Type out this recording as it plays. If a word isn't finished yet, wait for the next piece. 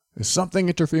Is something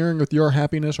interfering with your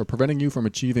happiness or preventing you from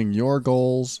achieving your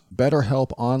goals?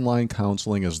 BetterHelp Online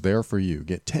Counseling is there for you.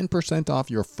 Get 10%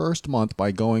 off your first month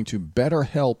by going to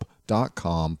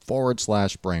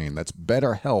betterhelp.com/brain. That's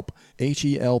BetterHelp,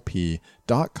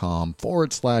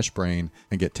 HELP.com/brain,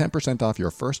 and get 10% off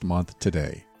your first month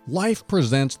today. Life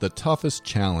presents the toughest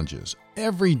challenges.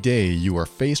 Every day you are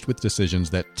faced with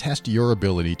decisions that test your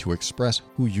ability to express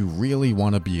who you really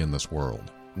want to be in this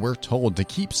world. We're told to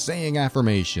keep saying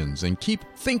affirmations and keep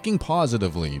thinking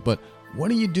positively, but what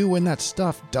do you do when that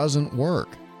stuff doesn't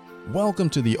work? Welcome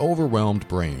to the Overwhelmed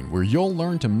Brain, where you'll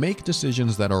learn to make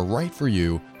decisions that are right for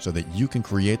you so that you can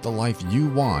create the life you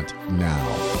want now.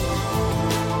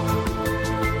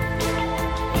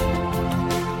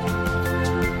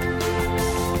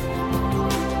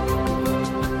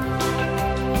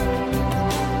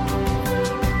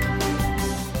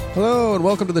 Hello and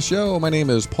welcome to the show. My name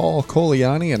is Paul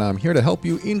Coliani and I'm here to help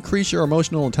you increase your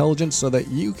emotional intelligence so that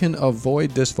you can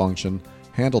avoid dysfunction,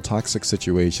 handle toxic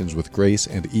situations with grace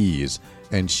and ease,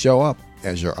 and show up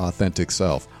as your authentic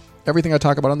self. Everything I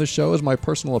talk about on this show is my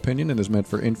personal opinion and is meant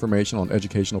for informational and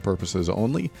educational purposes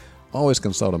only. Always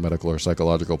consult a medical or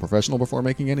psychological professional before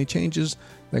making any changes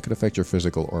that could affect your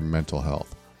physical or mental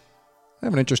health. I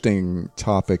have an interesting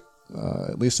topic.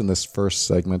 At least in this first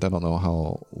segment. I don't know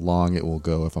how long it will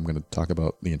go if I'm going to talk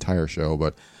about the entire show,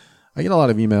 but I get a lot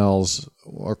of emails,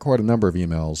 or quite a number of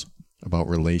emails, about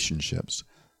relationships.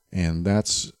 And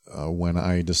that's when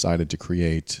I decided to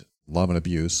create Love and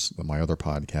Abuse, my other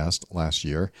podcast, last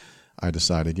year. I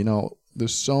decided,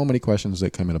 there's so many questions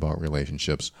that come in about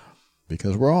relationships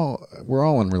because we're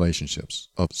all in relationships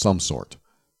of some sort,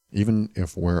 even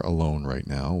if we're alone right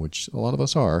now, which a lot of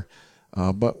us are.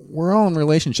 But we're all in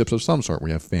relationships of some sort.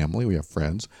 We have family, we have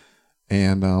friends,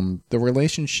 and the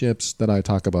relationships that I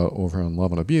talk about over on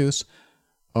Love and Abuse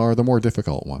are the more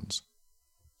difficult ones.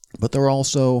 But there are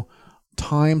also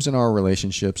times in our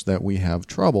relationships that we have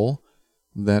trouble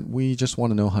that we just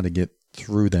want to know how to get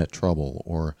through that trouble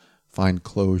or find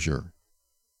closure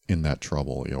in that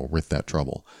trouble, with that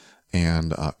trouble.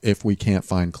 And if we can't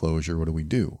find closure, what do we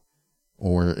do?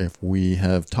 Or if we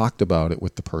have talked about it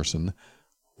with the person,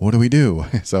 what do we do?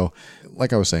 So,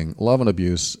 like I was saying, Love and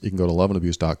Abuse, you can go to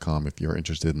loveandabuse.com if you're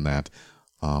interested in that.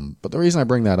 But the reason I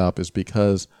bring that up is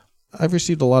because I've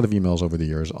received a lot of emails over the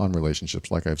years on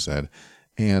relationships, like I've said,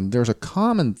 and there's a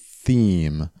common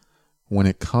theme when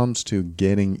it comes to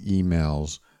getting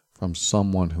emails from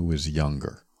someone who is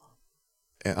younger.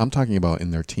 And I'm talking about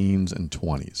in their teens and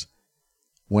 20s.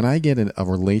 When I get a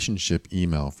relationship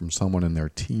email from someone in their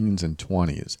teens and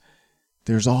 20s,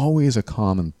 there's always a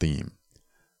common theme.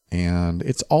 And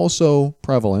it's also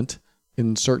prevalent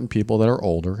in certain people that are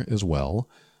older as well.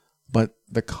 But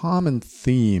the common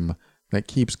theme that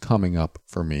keeps coming up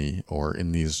for me or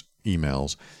in these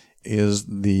emails is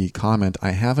the comment,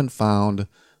 I haven't found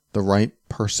the right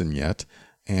person yet.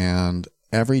 And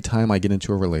every time I get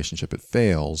into a relationship, it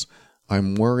fails.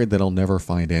 I'm worried that I'll never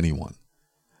find anyone.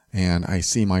 And I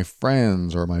see my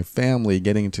friends or my family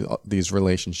getting into these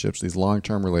relationships, these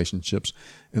long-term relationships,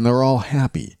 and they're all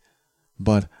happy.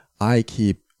 But I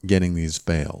keep getting these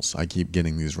fails. I keep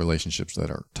getting these relationships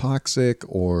that are toxic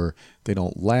or they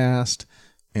don't last.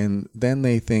 And then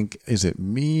they think, is it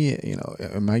me?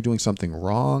 Am I doing something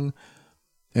wrong?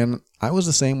 And I was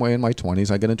the same way in my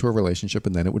 20s. I get into a relationship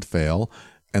and then it would fail.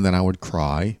 And then I would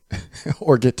cry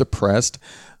or get depressed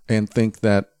and think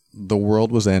that the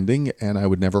world was ending and I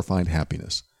would never find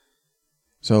happiness.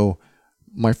 So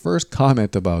my first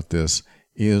comment about this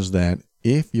is that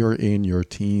if you're in your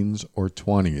teens or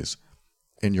 20s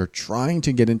and you're trying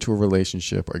to get into a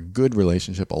relationship, a good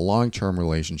relationship, a long-term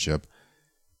relationship,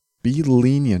 be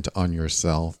lenient on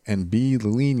yourself and be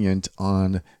lenient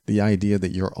on the idea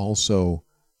that you're also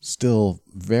still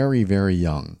very, very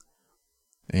young.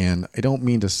 And I don't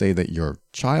mean to say that you're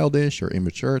childish or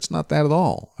immature. It's not that at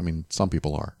all. I mean, some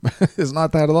people are. It's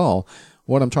not that at all.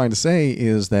 What I'm trying to say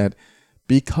is that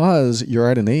because you're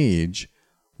at an age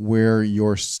where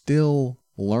you're still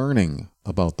learning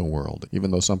about the world. Even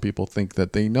though some people think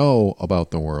that they know about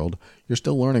the world, you're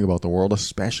still learning about the world,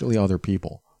 especially other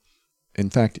people. In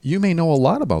fact, you may know a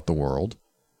lot about the world,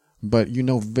 but you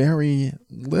know very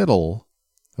little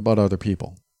about other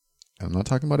people. I'm not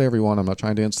talking about everyone. I'm not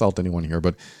trying to insult anyone here,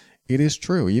 but it is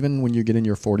true. Even when you get in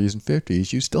your 40s and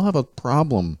 50s, you still have a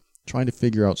problem trying to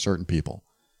figure out certain people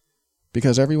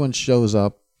because everyone shows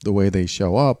up the way they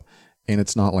show up, and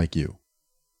it's not like you.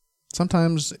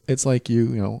 Sometimes it's like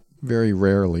you, very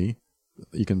rarely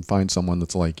you can find someone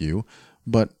that's like you,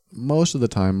 but most of the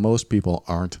time, most people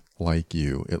aren't like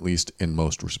you, at least in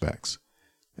most respects.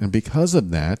 And because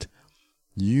of that,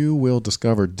 you will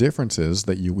discover differences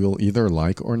that you will either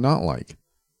like or not like.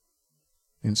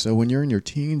 And so when you're in your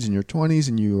teens and your 20s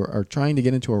and you are trying to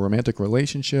get into a romantic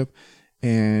relationship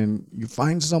and you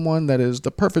find someone that is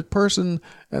the perfect person,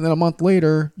 and then a month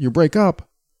later you break up,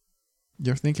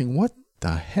 you're thinking, what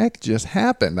the heck just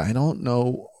happened? I don't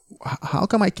know. How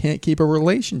come I can't keep a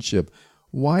relationship?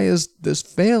 Why is this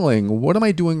failing? What am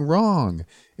I doing wrong?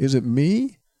 Is it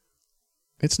me?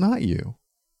 It's not you.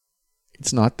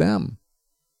 It's not them.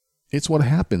 It's what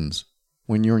happens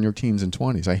when you're in your teens and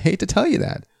 20s. I hate to tell you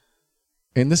that.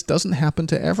 And this doesn't happen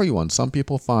to everyone. Some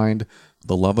people find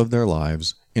the love of their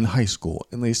lives in high school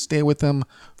and they stay with them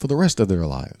for the rest of their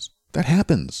lives. That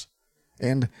happens.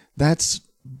 And that's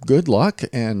good luck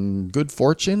and good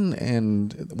fortune.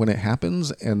 And when it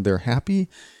happens and they're happy,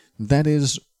 that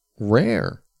is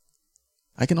rare.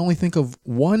 I can only think of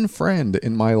one friend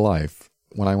in my life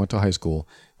when I went to high school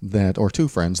or two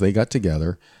friends, they got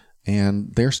together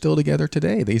and they're still together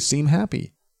today. They seem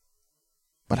happy.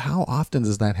 But how often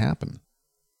does that happen?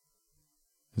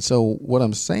 And so what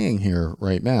I'm saying here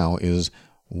right now is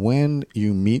when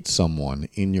you meet someone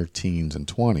in your teens and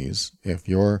 20s, if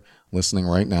you're listening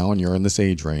right now and you're in this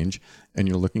age range and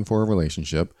you're looking for a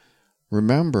relationship,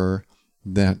 remember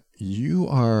that you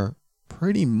are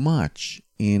pretty much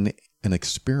in an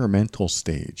experimental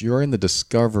stage. You're in the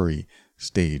discovery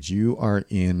stage. You are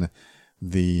in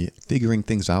the figuring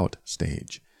things out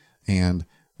stage. And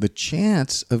the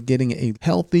chance of getting a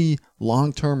healthy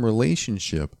long-term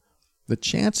relationship, the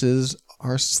chances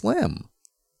are slim.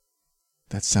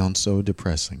 That sounds so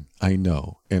depressing. I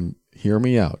know. And hear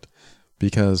me out.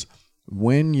 Because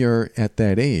when you're at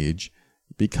that age,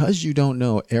 because you don't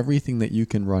know everything that you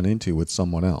can run into with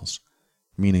someone else,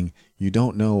 meaning you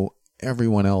don't know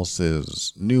everyone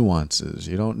else's nuances,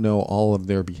 you don't know all of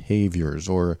their behaviors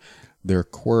or their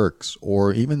quirks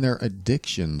or even their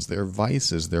addictions, their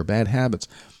vices, their bad habits.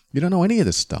 You don't know any of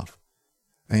this stuff.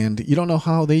 And you don't know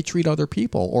how they treat other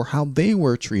people or how they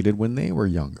were treated when they were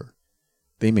younger.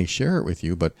 They may share it with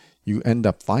you, but you end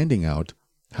up finding out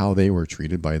how they were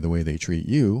treated by the way they treat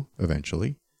you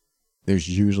eventually. There's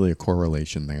usually a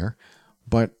correlation there,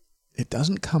 but it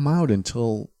doesn't come out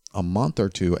until a month or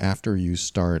two after you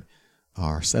start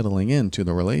settling into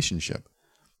the relationship,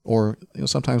 or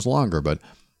sometimes longer, but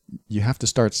you have to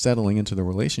start settling into the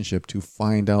relationship to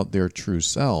find out their true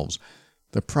selves.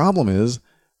 The problem is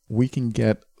we can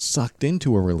get sucked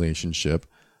into a relationship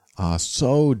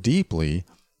so deeply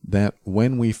that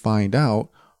when we find out,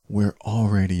 we're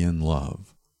already in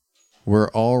love. We're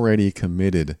already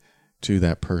committed to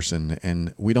that person,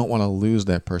 and we don't want to lose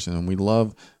that person, and we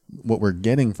love what we're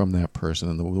getting from that person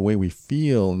and the way we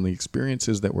feel and the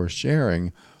experiences that we're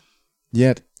sharing.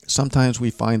 Yet sometimes we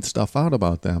find stuff out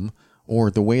about them or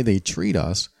the way they treat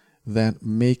us that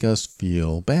make us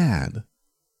feel bad,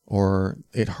 or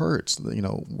it hurts.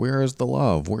 Where is the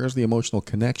love? Where's the emotional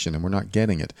connection? And we're not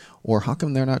getting it. Or how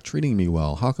come they're not treating me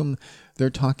well? How come they're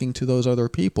talking to those other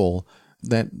people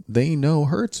that they know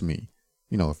hurts me?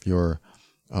 If you're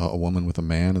a woman with a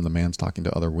man and the man's talking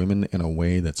to other women in a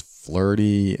way that's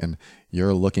flirty and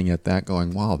you're looking at that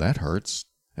going, wow, that hurts.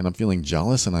 And I'm feeling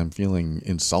jealous and I'm feeling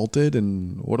insulted.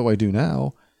 And what do I do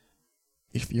now?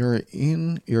 If you're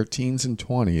in your teens and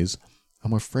 20s,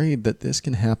 I'm afraid that this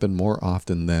can happen more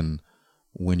often than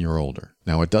when you're older.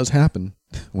 Now, it does happen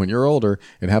when you're older.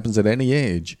 It happens at any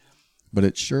age. But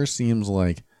it sure seems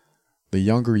like the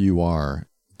younger you are,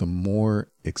 the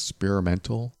more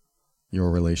experimental your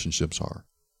relationships are.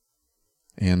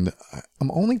 And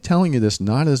I'm only telling you this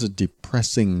not as a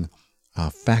depressing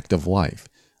fact of life.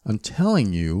 I'm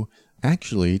telling you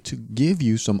actually to give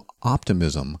you some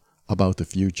optimism about the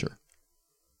future.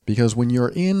 Because when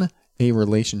you're in a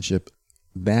relationship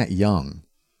that young,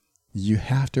 you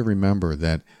have to remember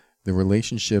that the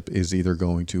relationship is either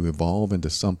going to evolve into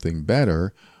something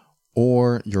better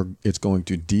or it's going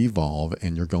to devolve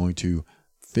and you're going to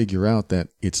figure out that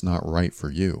it's not right for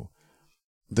you.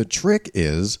 The trick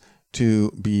is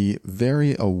to be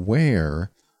very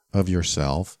aware of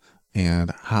yourself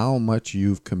and how much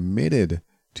you've committed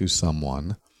to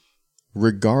someone,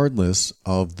 regardless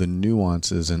of the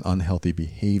nuances and unhealthy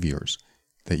behaviors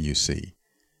that you see.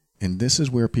 And this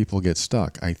is where people get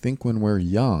stuck. I think when we're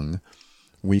young,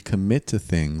 we commit to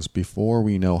things before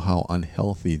we know how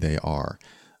unhealthy they are.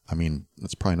 I mean,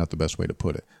 that's probably not the best way to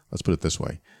put it. Let's put it this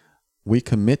way. We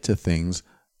commit to things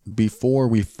before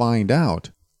we find out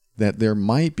that there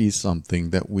might be something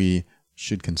that we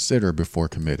should consider before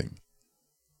committing.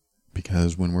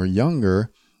 Because when we're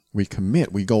younger, we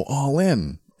commit, we go all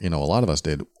in. A lot of us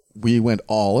did. We went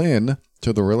all in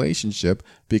to the relationship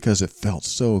because it felt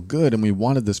so good and we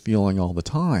wanted this feeling all the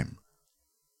time.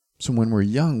 So when we're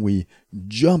young, we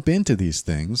jump into these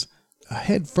things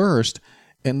head first,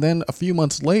 and then a few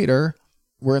months later,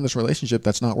 we're in this relationship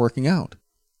that's not working out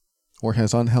or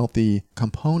has unhealthy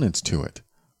components to it.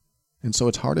 And so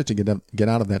it's harder to get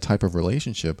out of that type of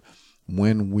relationship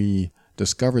when we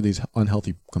discover these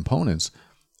unhealthy components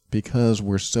because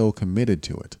we're so committed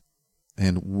to it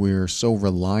and we're so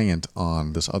reliant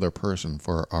on this other person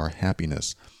for our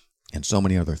happiness and so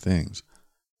many other things.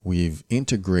 We've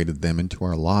integrated them into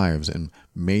our lives and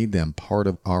made them part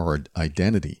of our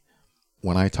identity.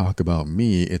 When I talk about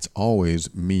me, it's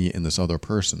always me and this other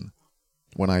person.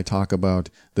 When I talk about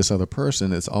this other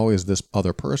person, it's always this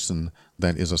other person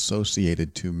that is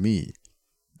associated to me.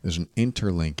 There's an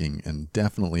interlinking and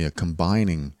definitely a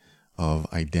combining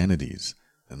of identities.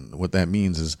 And what that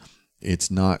means is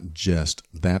it's not just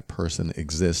that person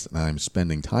exists and I'm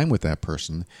spending time with that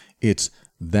person. It's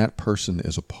that person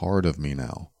is a part of me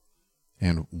now.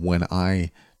 And when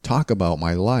I talk about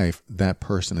my life, that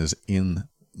person is in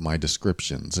my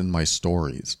descriptions, in my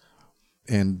stories.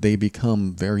 And they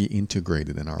become very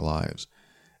integrated in our lives.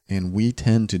 And we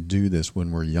tend to do this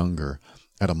when we're younger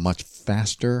at a much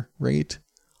faster rate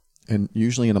and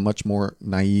usually in a much more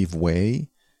naive way.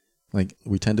 Like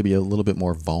we tend to be a little bit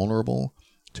more vulnerable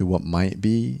to what might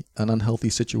be an unhealthy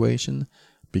situation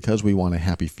because we want a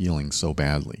happy feeling so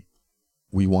badly.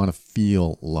 We want to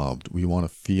feel loved. We want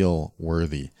to feel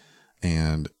worthy.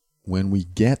 And when we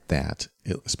get that,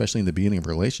 especially in the beginning of a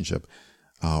relationship,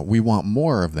 we want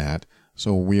more of that.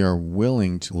 So we are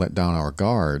willing to let down our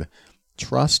guard,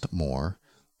 trust more,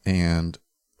 and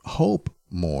hope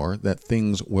more that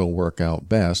things will work out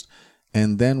best.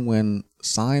 And then when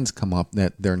signs come up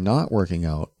that they're not working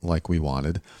out like we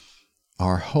wanted,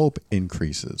 our hope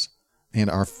increases and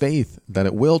our faith that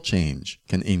it will change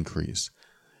can increase.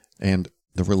 And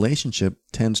the relationship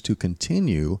tends to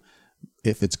continue,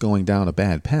 if it's going down a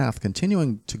bad path,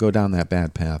 continuing to go down that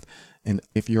bad path. And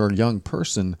if you're a young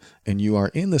person and you are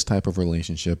in this type of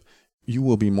relationship, you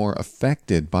will be more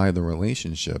affected by the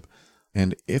relationship.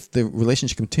 And if the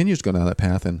relationship continues to go down that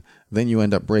path and then you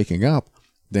end up breaking up,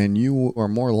 then you are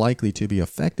more likely to be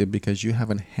affected because you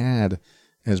haven't had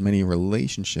as many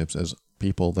relationships as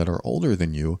people that are older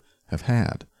than you have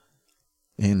had.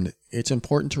 And it's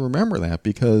important to remember that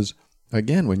because,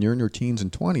 again, when you're in your teens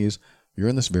and 20s, you're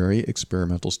in this very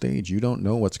experimental stage. You don't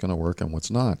know what's going to work and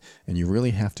what's not. And you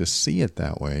really have to see it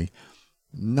that way.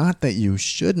 Not that you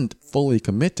shouldn't fully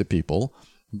commit to people,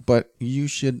 but you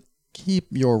should keep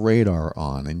your radar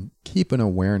on and keep an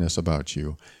awareness about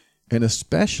you. And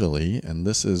especially, and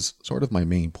this is sort of my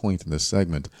main point in this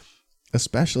segment,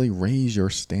 especially raise your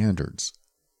standards.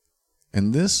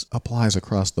 And this applies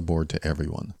across the board to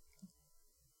everyone.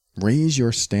 Raise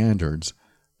your standards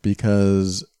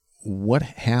because what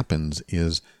happens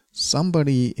is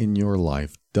somebody in your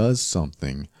life does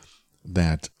something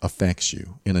that affects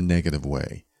you in a negative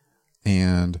way.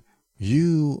 And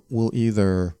you will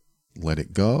either let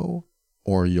it go,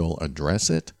 or you'll address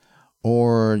it,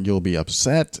 or you'll be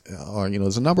upset, or,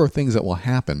 there's a number of things that will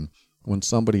happen when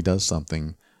somebody does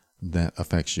something that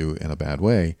affects you in a bad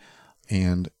way.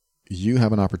 And you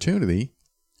have an opportunity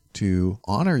to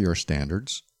honor your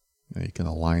standards. You can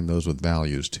align those with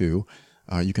values too.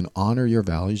 You can honor your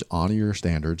values, honor your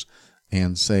standards,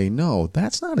 and say, no,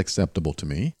 that's not acceptable to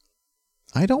me.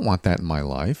 I don't want that in my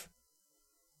life.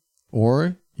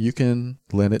 Or you can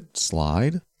let it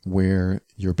slide, where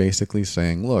you're basically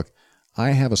saying, look,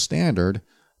 I have a standard,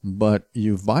 but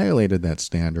you violated that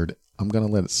standard. I'm going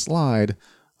to let it slide,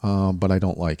 but I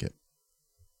don't like it.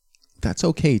 That's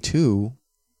okay too,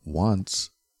 once.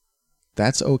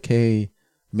 That's okay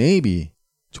maybe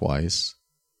twice.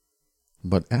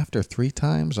 But after 3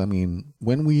 times,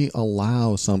 when we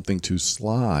allow something to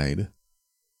slide,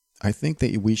 I think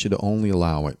that we should only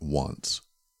allow it once.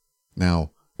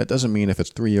 Now, that doesn't mean if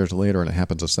it's 3 years later and it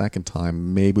happens a second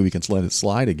time, maybe we can let it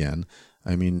slide again.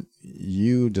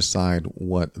 You decide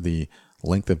what the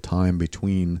length of time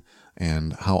between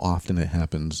and how often it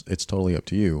happens. It's totally up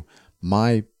to you.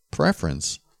 My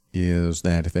preference is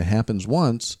that if it happens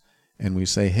once and we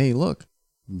say, hey, look,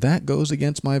 that goes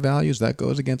against my values, that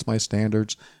goes against my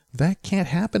standards, that can't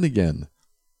happen again.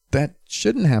 That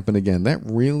shouldn't happen again. That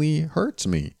really hurts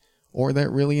me, or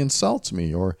that really insults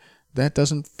me, or that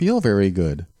doesn't feel very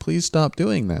good. Please stop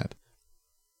doing that.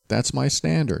 That's my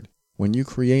standard. When you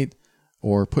create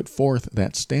or put forth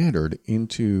that standard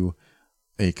into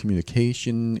a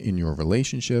communication in your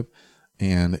relationship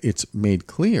and it's made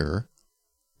clear,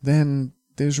 then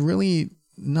there's really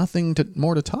nothing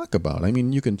more to talk about.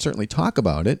 You can certainly talk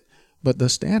about it, but the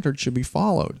standard should be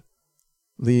followed.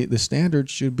 The standard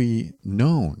should be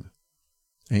known.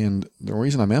 And the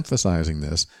reason I'm emphasizing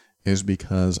this is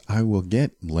because I will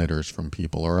get letters from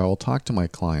people, or I will talk to my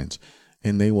clients,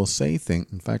 and they will say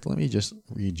things. In fact, let me just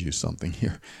read you something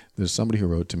here. There's somebody who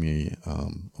wrote to me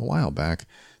a while back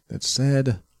that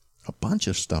said a bunch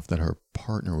of stuff that her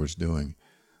partner was doing.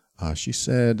 She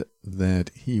said that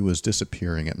he was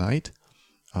disappearing at night.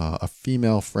 A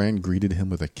female friend greeted him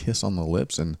with a kiss on the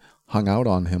lips and hung out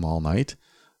on him all night.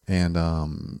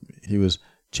 And he was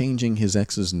changing his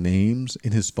ex's names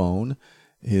in his phone.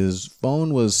 His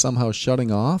phone was somehow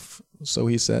shutting off, so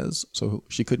he says, so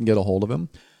she couldn't get a hold of him.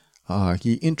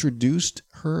 He introduced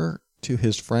her to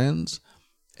his friends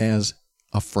as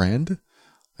a friend.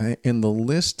 And the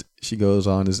list, she goes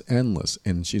on, is endless.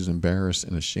 And she's embarrassed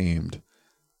and ashamed.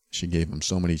 She gave him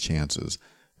so many chances.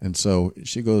 And so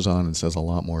she goes on and says a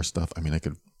lot more stuff. I mean,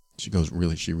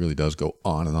 she really does go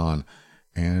on and on.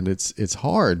 And it's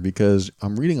hard because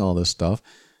I'm reading all this stuff.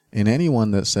 And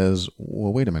anyone that says,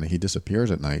 well, wait a minute, he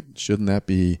disappears at night, shouldn't that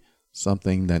be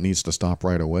something that needs to stop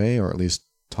right away, or at least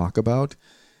talk about?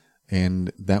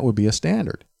 And that would be a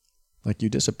standard. Like, you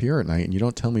disappear at night and you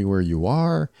don't tell me where you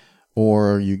are,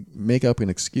 or you make up an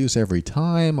excuse every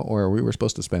time, or we were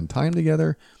supposed to spend time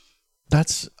together.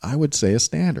 That's, I would say, a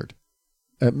standard.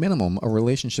 At minimum, a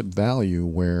relationship value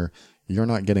where you're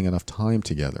not getting enough time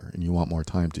together and you want more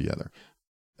time together.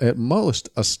 At most,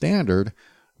 a standard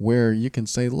where you can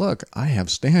say, look, I have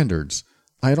standards.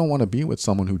 I don't want to be with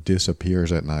someone who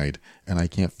disappears at night and I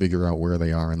can't figure out where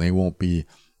they are and they won't be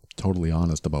totally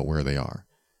honest about where they are.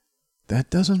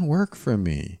 That doesn't work for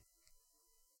me.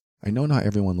 I know not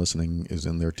everyone listening is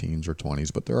in their teens or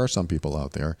 20s, but there are some people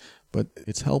out there. But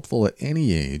it's helpful at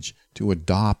any age to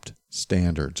adopt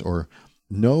standards or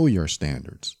know your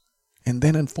standards and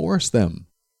then enforce them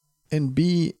and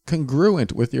be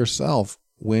congruent with yourself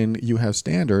when you have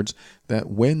standards, that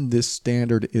when this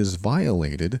standard is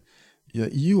violated,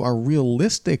 you are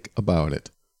realistic about it.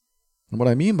 And what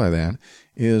I mean by that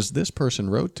is this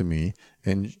person wrote to me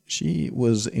and she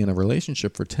was in a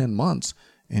relationship for 10 months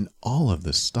and all of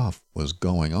this stuff was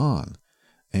going on.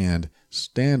 And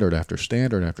standard after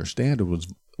standard after standard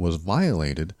was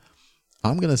violated.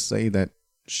 I'm going to say that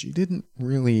she didn't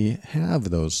really have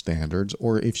those standards,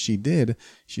 or if she did,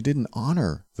 she didn't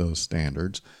honor those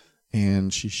standards,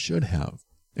 and she should have.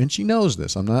 And she knows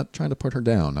this. I'm not trying to put her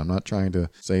down. I'm not trying to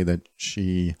say that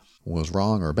she was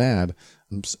wrong or bad.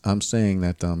 I'm saying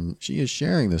that she is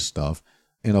sharing this stuff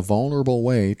in a vulnerable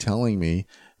way, telling me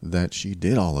that she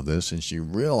did all of this and she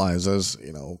realizes,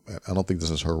 I don't think this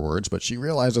is her words, but she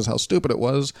realizes how stupid it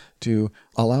was to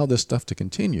allow this stuff to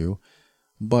continue.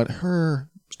 But her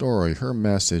story, her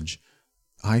message,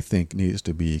 I think needs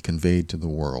to be conveyed to the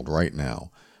world right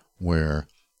now, where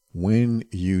when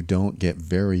you don't get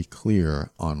very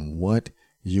clear on what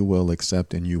you will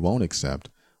accept and you won't accept,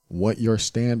 what your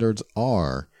standards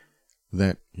are,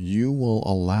 that you will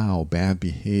allow bad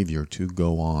behavior to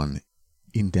go on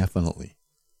indefinitely.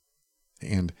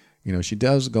 And, she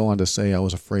does go on to say, I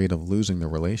was afraid of losing the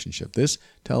relationship. This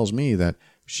tells me that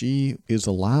she is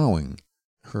allowing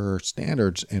her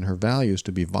standards and her values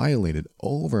to be violated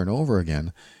over and over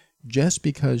again just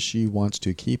because she wants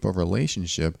to keep a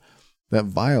relationship that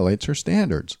violates her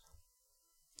standards.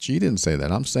 She didn't say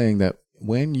that. I'm saying that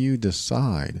when you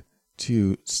decide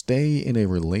to stay in a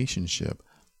relationship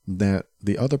that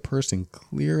the other person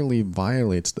clearly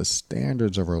violates the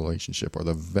standards of a relationship or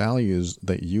the values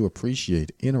that you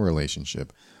appreciate in a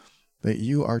relationship, that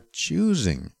you are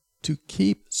choosing to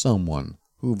keep someone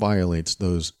who violates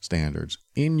those standards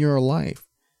in your life.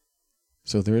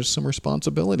 So there's some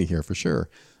responsibility here for sure,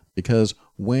 because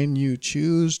when you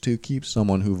choose to keep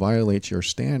someone who violates your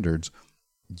standards,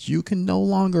 you can no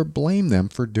longer blame them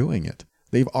for doing it.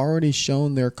 They've already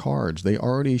shown their cards. They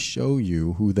already show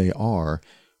you who they are,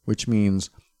 which means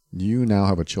you now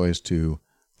have a choice to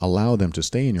allow them to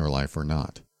stay in your life or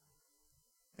not.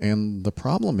 And the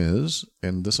problem is,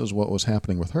 and this is what was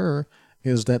happening with her,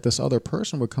 is that this other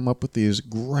person would come up with these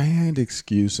grand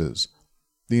excuses,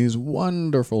 these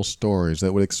wonderful stories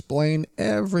that would explain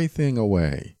everything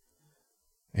away.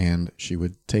 And she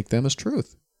would take them as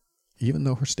truth, even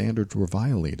though her standards were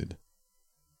violated.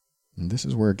 And this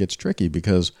is where it gets tricky,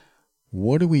 because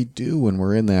what do we do when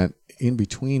we're in that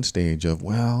in-between stage of,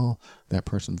 well, that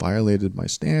person violated my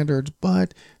standards,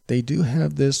 but they do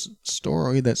have this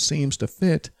story that seems to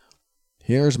fit?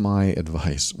 Here's my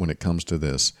advice when it comes to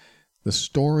this. The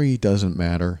story doesn't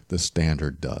matter. The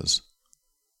standard does.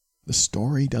 The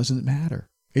story doesn't matter.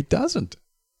 It doesn't.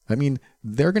 I mean,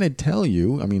 they're going to tell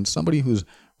you, somebody who's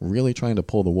really trying to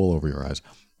pull the wool over your eyes,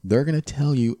 they're going to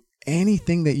tell you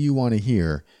anything that you want to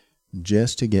hear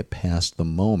just to get past the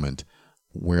moment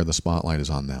where the spotlight is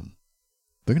on them.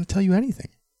 They're going to tell you anything.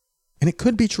 And it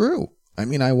could be true. I'm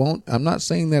not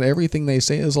saying that everything they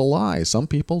say is a lie. Some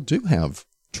people do have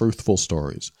truthful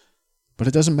stories, but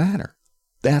it doesn't matter.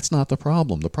 That's not the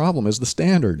problem. The problem is the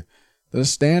standard. The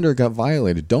standard got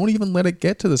violated. Don't even let it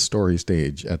get to the story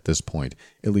stage at this point,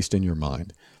 at least in your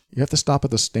mind. You have to stop at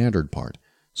the standard part.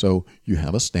 So you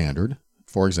have a standard.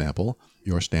 For example,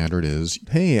 your standard is,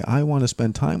 hey, I want to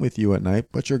spend time with you at night,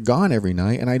 but you're gone every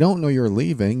night, and I don't know you're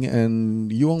leaving,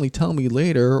 and you only tell me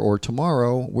later or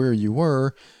tomorrow where you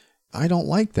were. I don't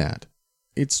like that.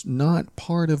 It's not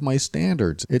part of my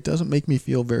standards. It doesn't make me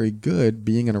feel very good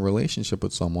being in a relationship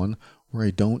with someone where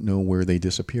I don't know where they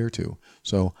disappear to.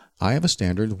 So I have a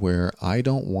standard where I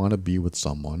don't want to be with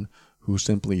someone who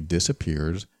simply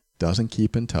disappears, doesn't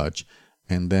keep in touch,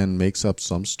 and then makes up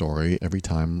some story every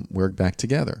time we're back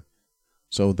together.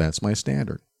 So that's my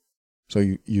standard.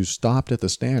 So you stopped at the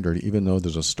standard, even though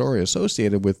there's a story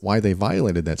associated with why they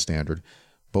violated that standard.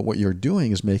 But what you're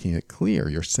doing is making it clear.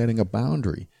 You're setting a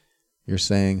boundary. You're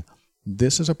saying,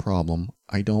 this is a problem.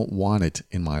 I don't want it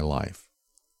in my life.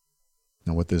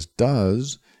 Now, what this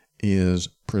does is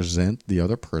present the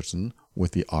other person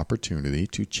with the opportunity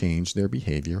to change their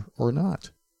behavior or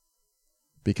not.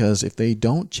 Because if they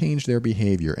don't change their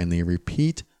behavior and they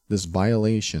repeat this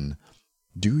violation,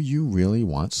 do you really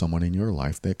want someone in your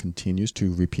life that continues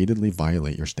to repeatedly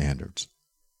violate your standards?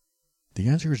 The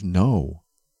answer is no.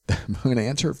 I'm going to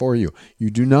answer it for you. You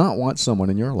do not want someone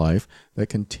in your life that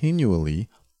continually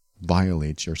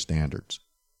violates your standards.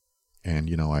 And,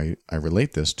 I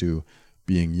relate this to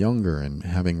being younger and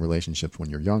having relationships when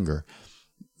you're younger.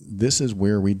 This is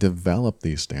where we develop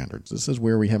these standards. This is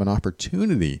where we have an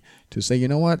opportunity to say, you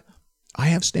know what? I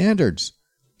have standards.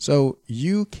 So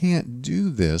you can't do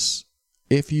this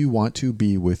if you want to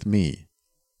be with me.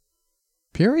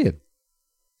 Period.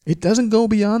 It doesn't go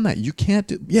beyond that. You can't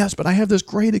do, yes, but I have this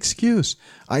great excuse.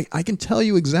 I can tell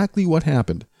you exactly what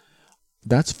happened.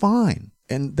 That's fine.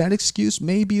 And that excuse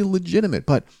may be legitimate,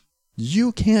 but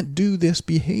you can't do this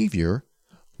behavior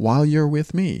while you're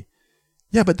with me.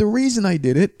 Yeah, but the reason I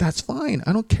did it, that's fine.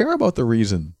 I don't care about the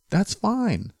reason. That's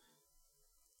fine.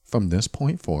 From this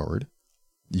point forward,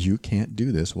 you can't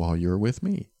do this while you're with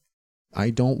me. I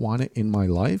don't want it in my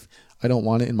life. I don't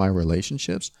want it in my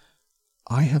relationships.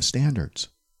 I have standards.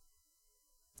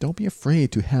 Don't be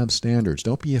afraid to have standards.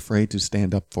 Don't be afraid to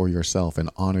stand up for yourself and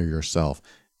honor yourself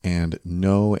and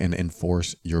know and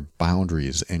enforce your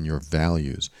boundaries and your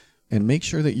values. And make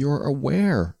sure that you're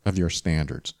aware of your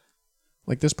standards.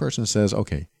 Like this person says,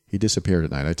 okay, he disappeared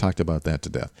at night. I talked about that to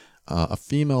death. A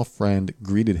female friend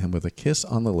greeted him with a kiss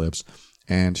on the lips,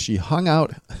 and she hung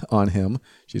out on him,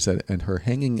 she said, and her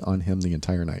hanging on him the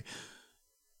entire night.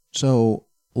 So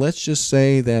let's just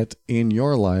say that in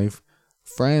your life,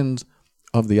 friends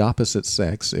of the opposite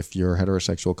sex, if you're a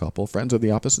heterosexual couple, friends of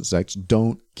the opposite sex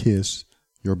don't kiss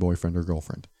your boyfriend or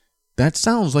girlfriend. That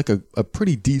sounds like a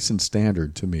pretty decent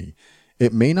standard to me.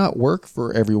 It may not work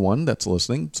for everyone that's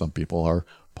listening. Some people are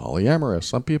polyamorous.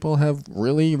 Some people have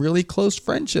really, really close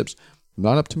friendships.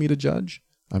 Not up to me to judge.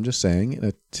 I'm just saying, in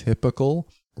a typical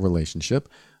relationship,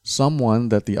 someone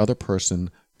that the other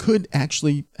person could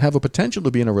actually have a potential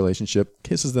to be in a relationship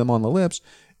kisses them on the lips.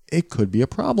 It could be a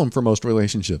problem for most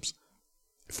relationships.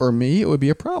 For me, it would be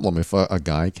a problem if a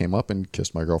guy came up and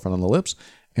kissed my girlfriend on the lips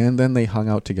and then they hung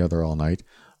out together all night.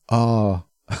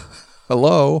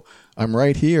 Hello, I'm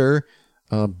right here.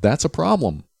 That's a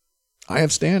problem. I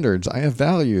have standards, I have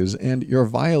values, and you're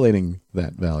violating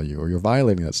that value or you're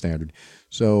violating that standard.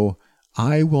 So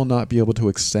I will not be able to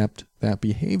accept that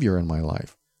behavior in my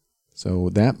life. So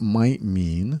that might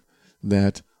mean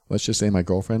that, let's just say my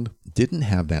girlfriend didn't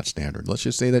have that standard. Let's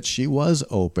just say that she was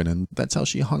open and that's how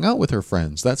she hung out with her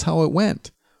friends. That's how it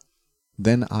went.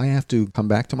 Then I have to come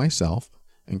back to myself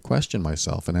and question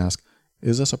myself and ask,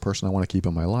 is this a person I want to keep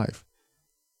in my life?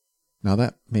 Now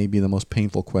that may be the most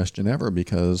painful question ever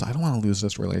because I don't want to lose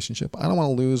this relationship. I don't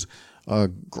want to lose a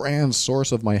grand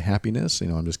source of my happiness.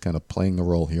 I'm just kind of playing the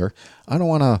role here. I don't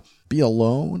want to be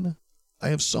alone. I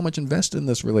have so much invested in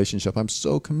this relationship. I'm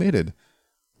so committed.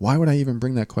 Why would I even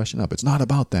bring that question up? It's not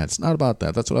about that. It's not about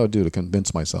that. That's what I would do to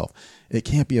convince myself. It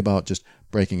can't be about just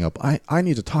breaking up. I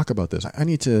need to talk about this. I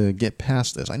need to get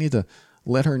past this. I need to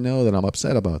let her know that I'm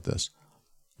upset about this.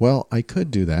 Well, I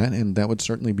could do that, and that would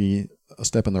certainly be a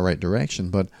step in the right direction,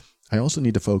 but I also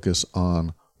need to focus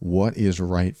on what is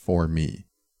right for me.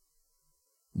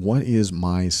 What is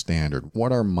my standard?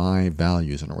 What are my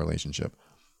values in a relationship?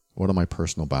 What are my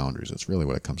personal boundaries? That's really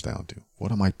what it comes down to.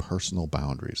 What are my personal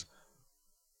boundaries?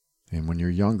 And when you're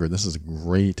younger, this is a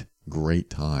great, great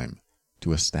time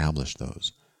to establish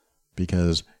those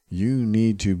because you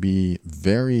need to be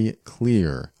very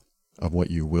clear of what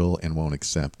you will and won't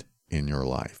accept in your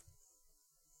life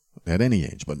at any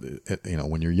age, but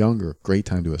when you're younger, great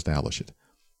time to establish it.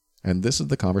 And this is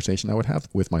the conversation I would have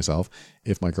with myself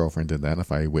if my girlfriend did that.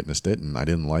 If I witnessed it and I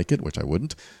didn't like it, which I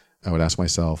wouldn't, I would ask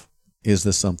myself, is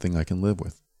this something I can live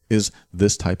with? Is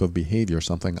this type of behavior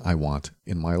something I want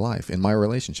in my life, in my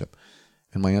relationship?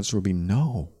 And my answer would be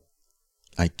no.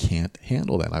 I can't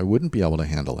handle that. I wouldn't be able to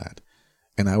handle that.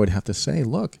 And I would have to say,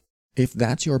 look, if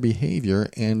that's your behavior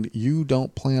and you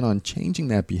don't plan on changing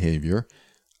that behavior,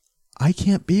 I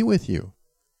can't be with you.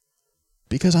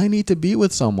 Because I need to be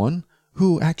with someone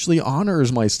who actually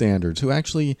honors my standards, who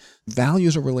actually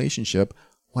values a relationship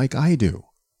like I do.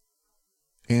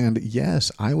 And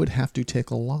yes, I would have to take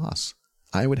a loss.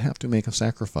 I would have to make a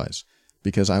sacrifice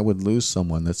because I would lose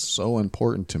someone that's so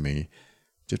important to me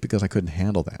just because I couldn't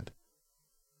handle that.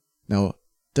 Now,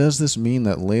 does this mean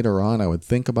that later on I would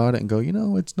think about it and go,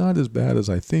 it's not as bad as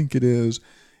I think it is?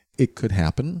 It could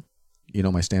happen.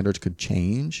 My standards could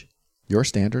change. Your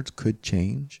standards could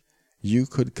change. You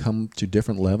could come to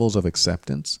different levels of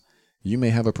acceptance. You may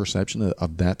have a perception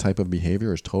of that type of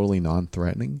behavior as totally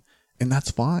non-threatening, and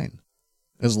that's fine.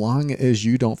 As long as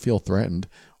you don't feel threatened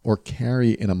or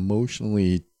carry an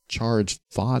emotionally charged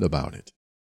thought about it.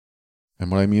 And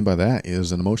what I mean by that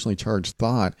is an emotionally charged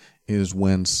thought is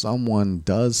when someone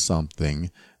does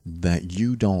something that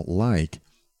you don't like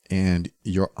and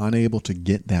you're unable to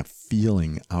get that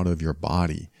feeling out of your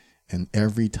body. And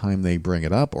every time they bring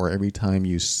it up or every time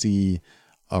you see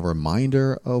a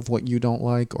reminder of what you don't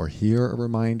like or hear a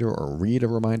reminder or read a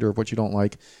reminder of what you don't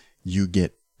like, you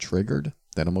get triggered.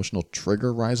 That emotional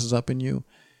trigger rises up in you.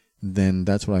 Then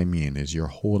that's what I mean is you're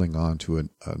holding on to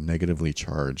a negatively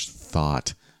charged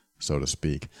thought, so to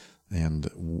speak. And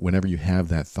whenever you have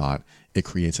that thought, it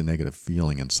creates a negative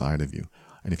feeling inside of you.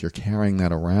 And if you're carrying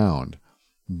that around,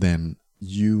 then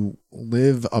you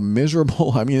live a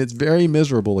miserable, it's very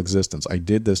miserable existence. I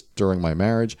did this during my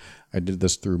marriage. I did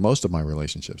this through most of my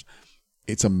relationships.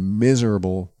 It's a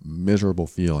miserable, miserable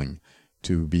feeling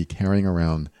to be carrying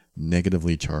around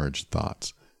negatively charged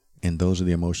thoughts. And those are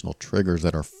the emotional triggers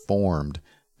that are formed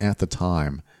at the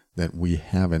time that we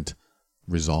haven't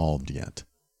resolved yet.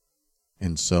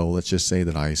 And so let's just say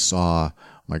that I saw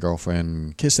my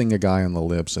girlfriend kissing a guy on the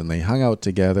lips and they hung out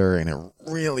together and it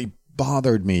really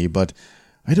bothered me, but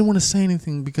I didn't want to say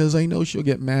anything because I know she'll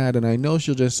get mad and I know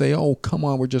she'll just say, oh, come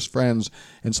on, we're just friends.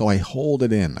 And so I hold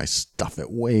it in. I stuff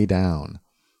it way down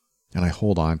and I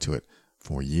hold on to it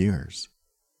for years.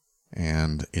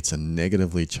 And it's a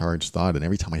negatively charged thought. And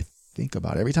every time I think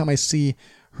about it, every time I see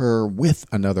her with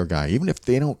another guy, even if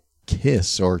they don't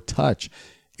kiss or touch,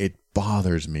 it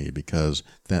bothers me because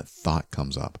that thought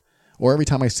comes up. Or every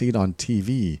time I see it on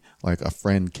TV, like a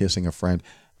friend kissing a friend,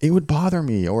 it would bother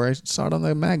me. Or I saw it on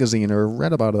the magazine or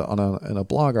read about it in a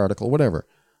blog article, whatever.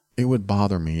 It would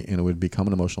bother me and it would become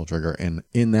an emotional trigger. And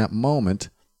in that moment,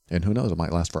 and who knows, it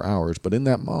might last for hours, but in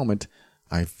that moment,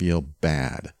 I feel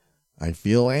bad. I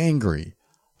feel angry.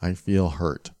 I feel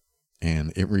hurt.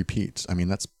 And it repeats.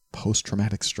 That's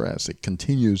post-traumatic stress. It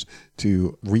continues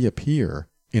to reappear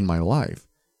in my life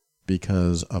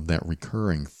because of that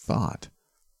recurring thought.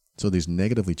 So these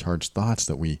negatively charged thoughts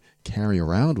that we carry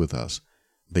around with us,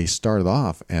 they started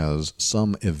off as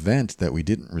some event that we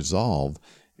didn't resolve.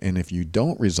 And if you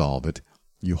don't resolve it,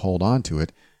 you hold on to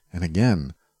it. And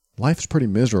again, life's pretty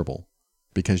miserable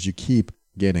because you keep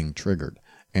getting triggered.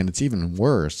 And it's even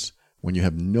worse when you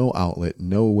have no outlet,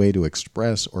 no way to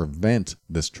express or vent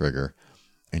this trigger,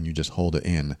 and you just hold it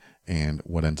in. And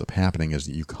what ends up happening is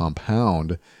that you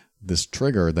compound this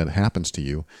trigger that happens to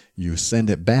you, you send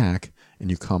it back,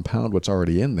 and you compound what's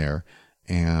already in there.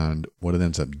 And what it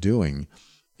ends up doing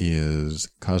is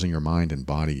causing your mind and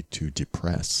body to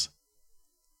depress.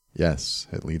 Yes,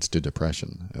 it leads to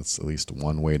depression. That's at least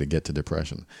one way to get to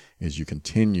depression, is you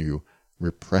continue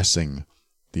repressing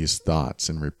these thoughts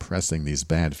and repressing these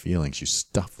bad feelings. You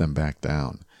stuff them back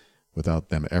down without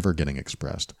them ever getting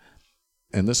expressed.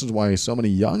 And this is why so many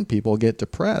young people get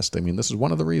depressed. This is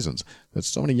one of the reasons that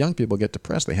so many young people get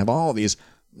depressed. They have all these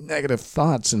negative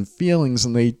thoughts and feelings,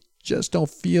 and they just don't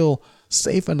feel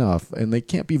safe enough, and they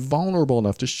can't be vulnerable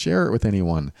enough to share it with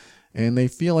anyone. And they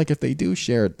feel like if they do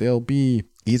share it, they'll be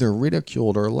either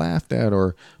ridiculed or laughed at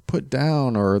or put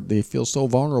down, or they feel so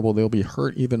vulnerable they'll be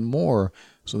hurt even more.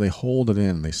 So they hold it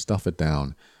in, they stuff it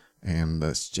down. And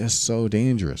that's just so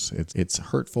dangerous. It's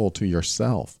hurtful to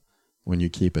yourself when you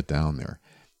keep it down there.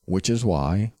 Which is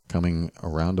why, coming a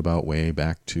roundabout way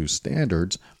back to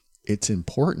standards, it's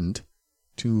important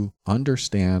to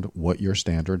understand what your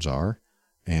standards are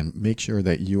and make sure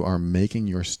that you are making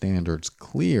your standards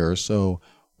clear so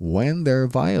when they're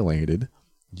violated,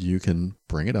 you can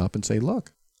bring it up and say,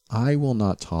 look, I will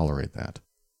not tolerate that.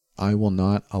 I will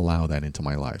not allow that into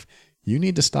my life. You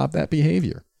need to stop that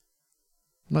behavior.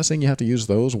 I'm not saying you have to use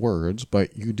those words,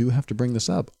 but you do have to bring this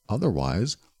up.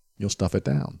 Otherwise, you'll stuff it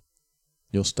down.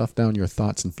 You'll stuff down your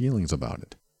thoughts and feelings about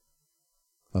it.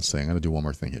 Let's say, I'm going to do one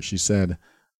more thing here. She said,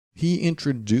 he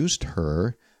introduced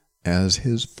her as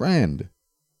his friend.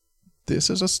 This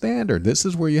is a standard. This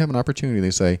is where you have an opportunity.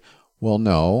 They say, well,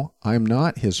 no, I'm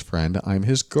not his friend. I'm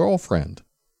his girlfriend.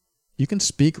 You can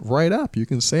speak right up. You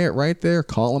can say it right there.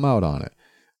 Call him out on it.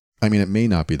 I mean, it may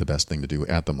not be the best thing to do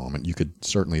at the moment. You could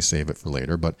certainly save it for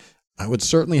later, but I would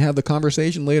certainly have the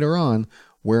conversation later on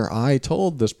where I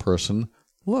told this person,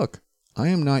 look, I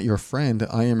am not your friend.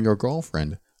 I am your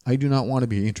girlfriend. I do not want to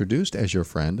be introduced as your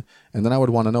friend. And then I would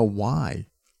want to know why.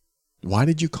 Why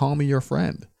did you call me your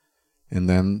friend? And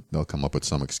then they'll come up with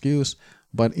some excuse.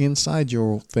 But inside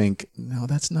you'll think, no,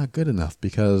 that's not good enough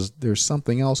because there's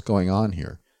something else going on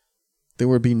here. There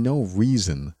would be no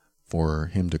reason for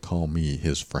him to call me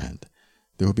his friend.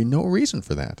 There would be no reason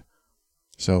for that.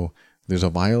 So there's a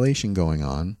violation going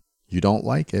on. You don't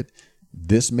like it.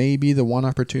 This may be the one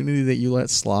opportunity that you let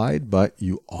slide, but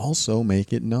you also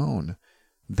make it known.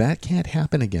 That can't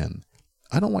happen again.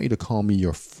 I don't want you to call me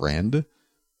your friend.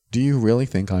 Do you really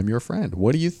think I'm your friend?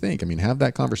 What do you think? I mean, have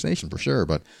that conversation for sure,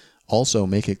 but also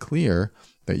make it clear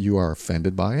that you are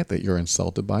offended by it, that you're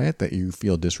insulted by it, that you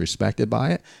feel disrespected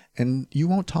by it, and you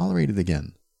won't tolerate it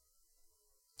again.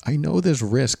 I know there's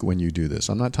risk when you do this.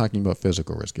 I'm not talking about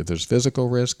physical risk. If there's physical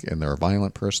risk and they're a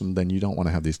violent person, then you don't want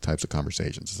to have these types of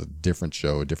conversations. It's a different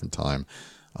show, a different time.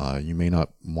 You may not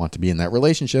want to be in that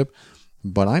relationship,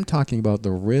 but I'm talking about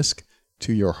the risk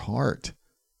to your heart.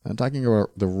 I'm talking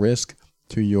about the risk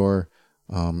to your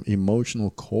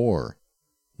emotional core.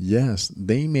 Yes,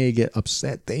 they may get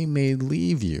upset. They may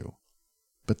leave you.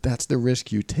 But that's the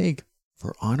risk you take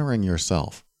for honoring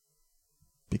yourself.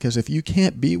 Because if you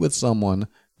can't be with someone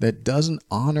that doesn't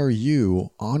honor you,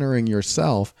 honoring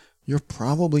yourself, you're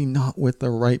probably not with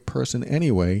the right person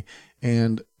anyway.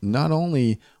 And not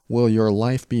only will your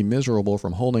life be miserable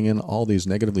from holding in all these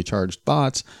negatively charged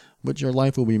thoughts, but your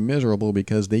life will be miserable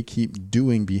because they keep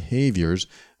doing behaviors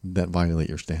that violate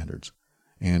your standards.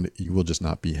 And you will just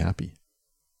not be happy.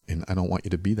 And I don't want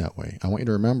you to be that way. I want you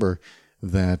to remember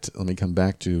that, let me come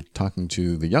back to talking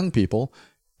to the young people.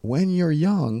 When you're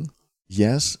young,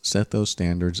 yes, set those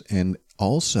standards and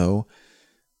also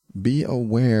be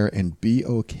aware and be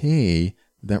okay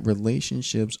that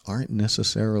relationships aren't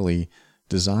necessarily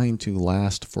designed to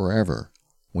last forever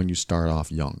when you start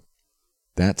off young.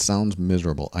 That sounds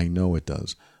miserable. I know it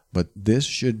does. But this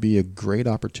should be a great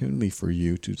opportunity for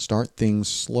you to start things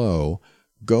slow,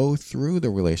 go through the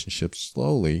relationship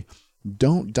slowly.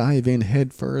 Don't dive in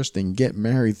head first and get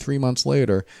married 3 months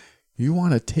later. You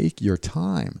want to take your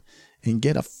time and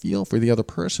get a feel for the other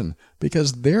person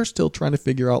because they're still trying to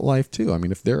figure out life too. I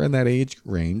mean, if they're in that age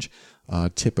range,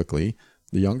 typically,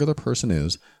 the younger the person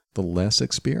is, the less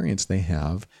experience they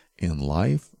have in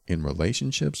life, in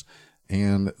relationships,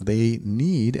 and they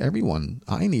need everyone.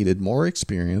 I needed more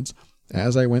experience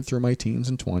as I went through my teens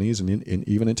and 20s and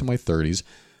even into my 30s.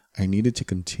 I needed to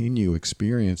continue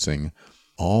experiencing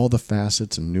all the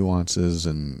facets and nuances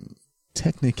and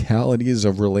technicalities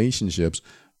of relationships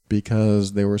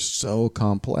because they were so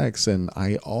complex, and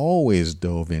I always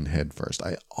dove in head first.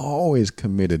 I always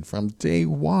committed from day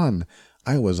one.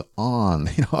 I was on,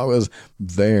 I was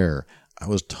there. I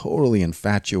was totally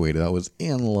infatuated. I was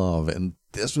in love, and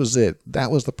this was it. That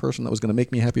was the person that was going to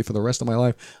make me happy for the rest of my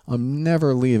life. I'm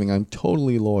never leaving. I'm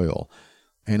totally loyal.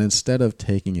 And instead of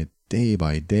taking it day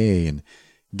by day and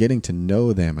getting to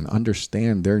know them and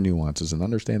understand their nuances and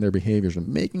understand their behaviors and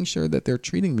making sure that they're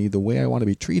treating me the way I want to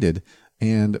be treated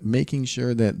and making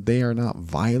sure that they are not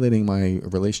violating my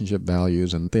relationship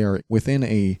values and they are within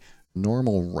a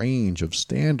normal range of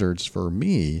standards for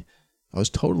me, I was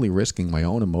totally risking my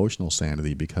own emotional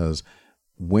sanity because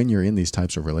when you're in these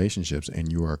types of relationships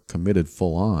and you are committed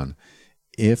full on,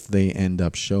 if they end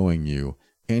up showing you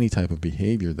any type of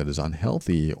behavior that is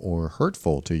unhealthy or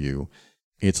hurtful to you,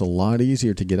 it's a lot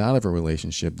easier to get out of a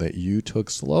relationship that you took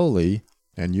slowly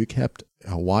and you kept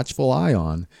a watchful eye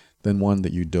on than one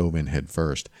that you dove in head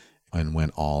first and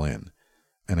went all in.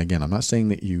 And again, I'm not saying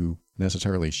that you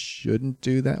necessarily shouldn't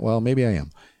do that. Well, maybe I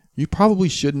am. You probably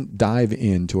shouldn't dive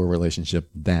into a relationship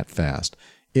that fast.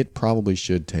 It probably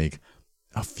should take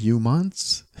a few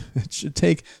months. It should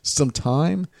take some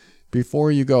time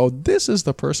before you go, this is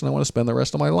the person I want to spend the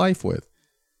rest of my life with.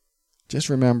 Just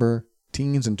remember,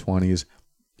 teens and 20s,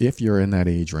 if you're in that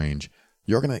age range,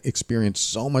 you're going to experience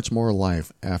so much more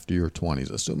life after your 20s,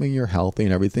 assuming you're healthy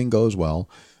and everything goes well.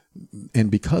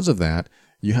 And because of that,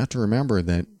 you have to remember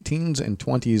that teens and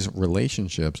 20s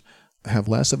relationships have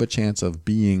less of a chance of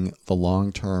being the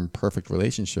long-term perfect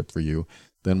relationship for you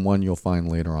than one you'll find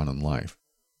later on in life.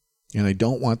 And I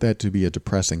don't want that to be a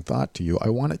depressing thought to you. I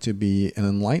want it to be an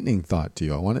enlightening thought to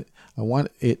you. I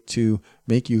want it to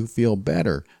make you feel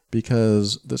better,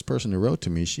 because this person who wrote to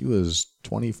me, she was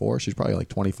 24. She's probably like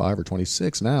 25 or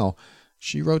 26 now.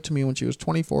 She wrote to me when she was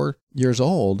 24 years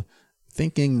old,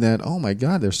 thinking that, oh my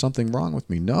God, there's something wrong with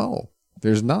me. No,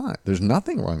 there's not. There's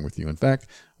nothing wrong with you. In fact,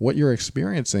 what you're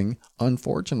experiencing,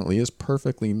 unfortunately, is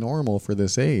perfectly normal for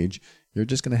this age. You're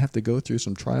just going to have to go through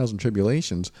some trials and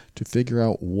tribulations to figure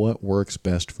out what works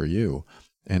best for you.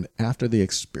 And after the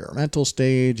experimental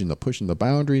stage and the pushing the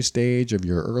boundary stage of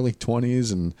your early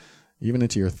 20s and even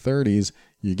into your 30s,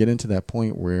 you get into that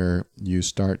point where you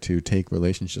start to take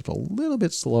relationships a little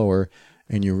bit slower,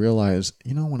 and you realize,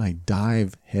 when I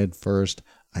dive head first,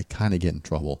 I kind of get in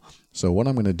trouble. So what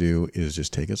I'm going to do is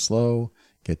just take it slow,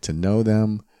 get to know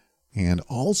them, and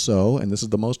also, and this is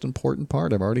the most important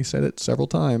part, I've already said it several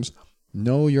times,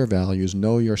 know your values,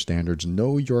 know your standards,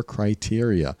 know your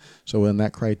criteria. So when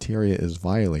that criteria is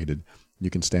violated, you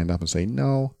can stand up and say,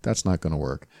 no, that's not going to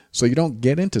work. So you don't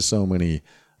get into so many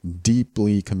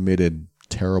deeply committed,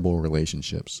 terrible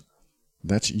relationships.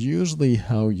 That's usually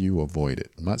how you avoid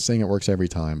it. I'm not saying it works every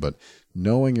time, but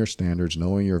knowing your standards,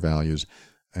 knowing your values,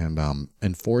 and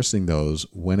enforcing those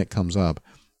when it comes up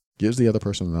gives the other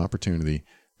person an opportunity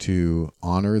to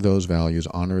honor those values,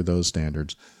 honor those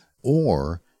standards,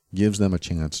 or gives them a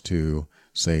chance to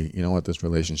say, you know what, this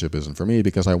relationship isn't for me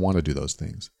because I want to do those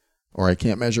things, or I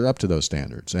can't measure up to those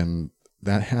standards. And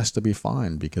that has to be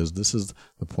fine, because this is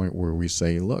the point where we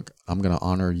say, look, I'm going to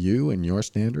honor you and your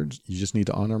standards. You just need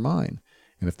to honor mine.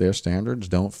 And if their standards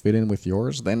don't fit in with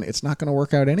yours, then it's not going to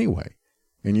work out anyway.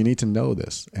 And you need to know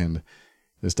this. And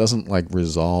this doesn't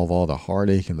resolve all the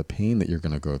heartache and the pain that you're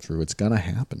going to go through. It's going to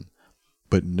happen.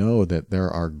 But know that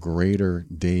there are greater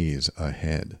days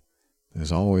ahead.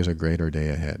 There's always a greater day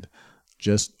ahead.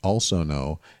 Just also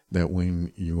know that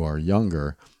when you are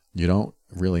younger, you don't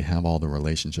really have all the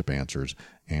relationship answers,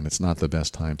 and it's not the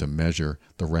best time to measure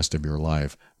the rest of your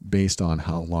life based on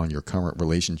how long your current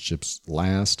relationships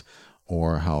last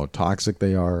or how toxic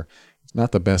they are. It's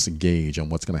not the best gauge on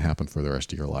what's going to happen for the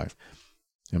rest of your life.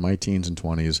 In my teens and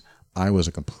 20s, I was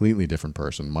a completely different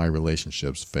person. My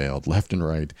relationships failed left and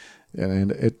right.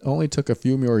 And it only took a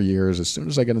few more years. As soon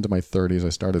as I got into my 30s, I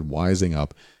started wising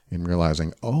up and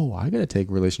realizing, oh, I got to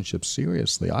take relationships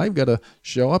seriously. I've got to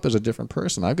show up as a different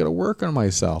person. I've got to work on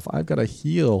myself. I've got to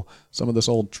heal some of this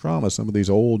old trauma, some of these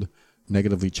old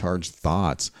negatively charged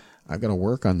thoughts. I've got to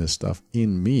work on this stuff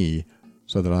in me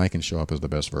so that I can show up as the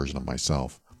best version of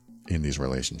myself in these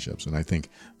relationships. And I think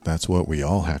that's what we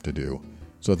all have to do,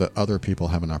 so that other people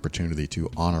have an opportunity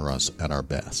to honor us at our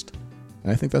best.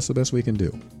 And I think that's the best we can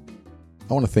do.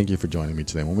 I want to thank you for joining me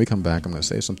today. When we come back, I'm going to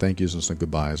say some thank yous and some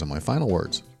goodbyes and my final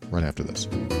words right after this.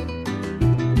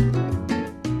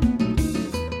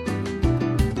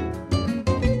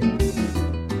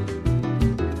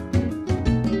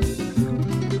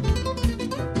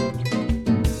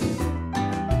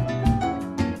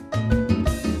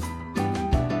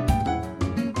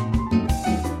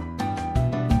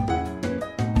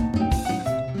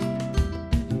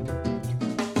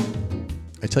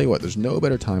 I tell you what, there's no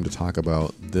better time to talk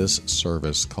about this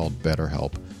service called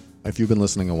BetterHelp. If you've been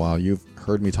listening a while, you've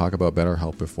heard me talk about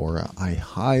BetterHelp before. I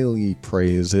highly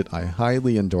praise it. I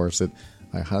highly endorse it.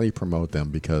 I highly promote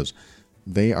them because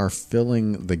they are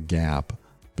filling the gap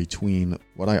between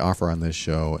what I offer on this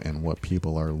show and what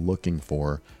people are looking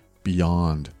for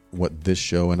beyond what this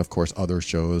show and, of course, other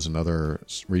shows and other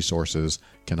resources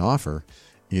can offer,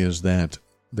 is that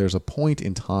there's a point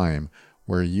in time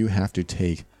where you have to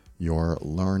take your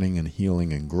learning and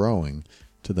healing and growing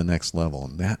to the next level.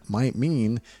 And that might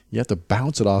mean you have to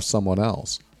bounce it off someone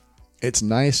else. It's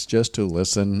nice just to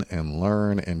listen and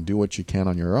learn and do what you can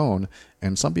on your own.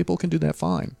 And some people can do that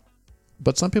fine.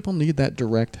 But some people need that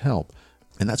direct help.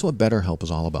 And that's what BetterHelp is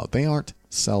all about. They aren't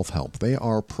self-help. They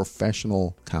are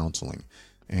professional counseling.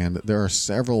 And there are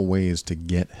several ways to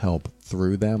get help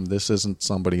through them. This isn't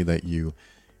somebody that you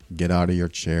get out of your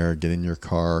chair, get in your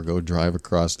car, go drive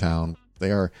across town.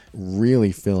 They are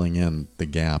really filling in the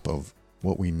gap of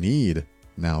what we need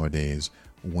nowadays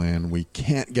when we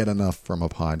can't get enough from a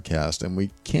podcast and we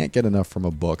can't get enough from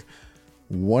a book.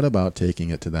 What about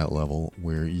taking it to that level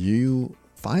where you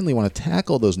finally want to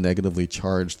tackle those negatively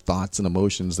charged thoughts and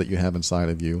emotions that you have inside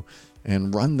of you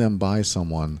and run them by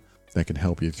someone that can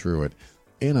help you through it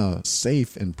in a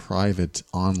safe and private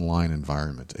online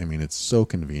environment? I mean, it's so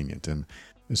convenient. And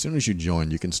as soon as you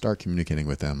join, you can start communicating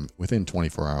with them within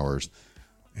 24 hours.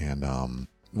 And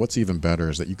what's even better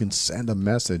is that you can send a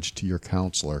message to your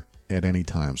counselor at any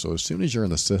time. So as soon as you're in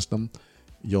the system,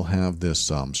 you'll have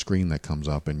this screen that comes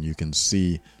up, and you can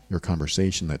see your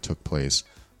conversation that took place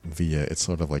it's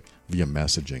sort of like via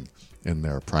messaging in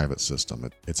their private system.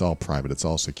 It's all private, it's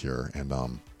all secure, and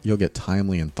you'll get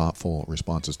timely and thoughtful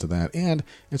responses to that. And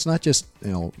it's not just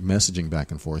messaging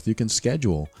back and forth. You can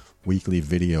schedule weekly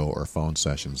video or phone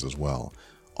sessions as well,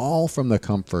 all from the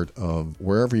comfort of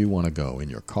wherever you want to go, in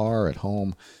your car, at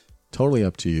home. Totally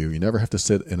up to you. You never have to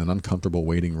sit in an uncomfortable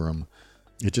waiting room.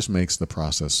 It just makes the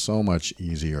process so much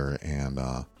easier and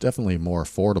definitely more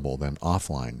affordable than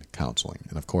offline counseling.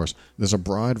 And of course, there's a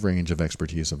broad range of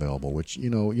expertise available, which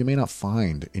you may not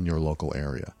find in your local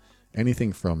area.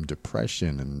 Anything from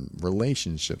depression and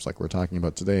relationships, like we're talking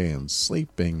about today, and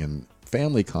sleeping and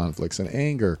family conflicts and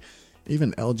anger,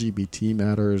 even LGBT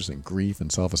matters and grief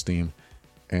and self-esteem.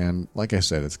 And like I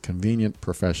said, it's convenient,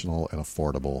 professional, and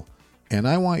affordable. And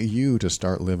I want you to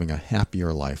start living a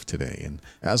happier life today. And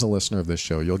as a listener of this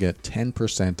show, you'll get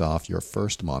 10% off your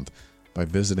first month by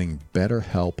visiting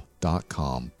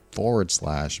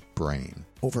betterhelp.com/brain.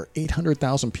 Over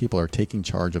 800,000 people are taking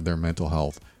charge of their mental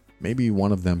health. Maybe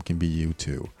one of them can be you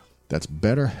too. That's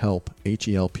betterhelp,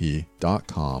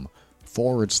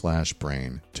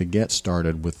 HELP.com/brain to get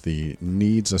started with the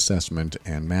needs assessment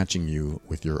and matching you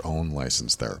with your own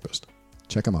licensed therapist.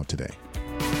 Check them out today.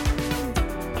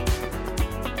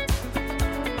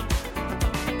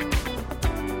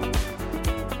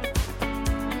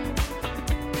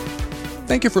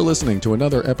 Thank you for listening to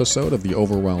another episode of The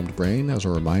Overwhelmed Brain. As a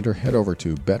reminder, head over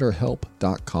to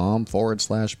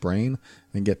betterhelp.com/brain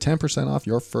and get 10% off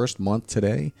your first month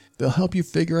today. They'll help you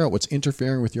figure out what's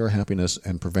interfering with your happiness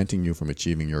and preventing you from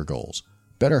achieving your goals.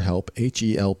 BetterHelp,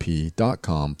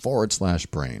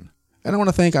 HELP.com/brain. And I want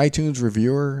to thank iTunes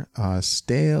reviewer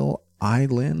Stale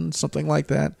Eileen, something like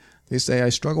that. They say, I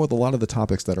struggle with a lot of the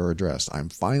topics that are addressed. I'm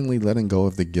finally letting go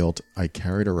of the guilt I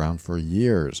carried around for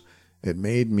years. It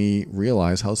made me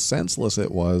realize how senseless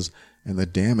it was and the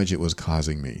damage it was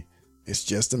causing me. It's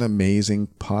just an amazing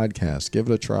podcast. Give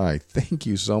it a try. Thank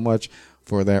you so much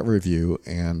for that review.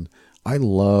 And I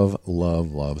love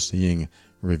seeing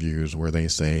reviews where they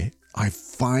say, I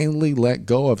finally let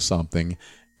go of something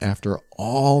after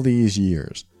all these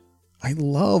years. I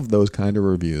love those kind of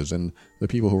reviews, and the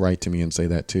people who write to me and say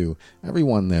that too.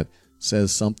 Everyone that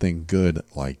says something good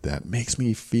like that makes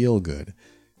me feel good.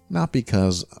 Not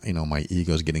because, my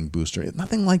ego's getting boosted.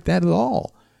 Nothing like that at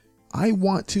all. I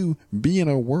want to be in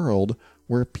a world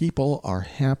where people are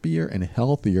happier and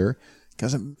healthier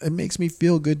because it makes me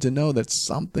feel good to know that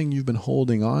something you've been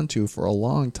holding on to for a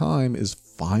long time is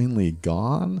finally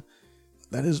gone.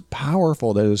 That is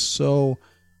powerful. That is so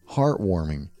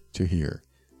heartwarming to hear.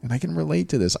 And I can relate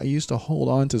to this. I used to hold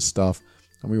on to stuff.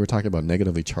 And we were talking about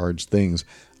negatively charged things.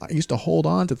 I used to hold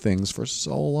on to things for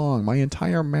so long. My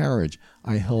entire marriage,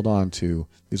 I held on to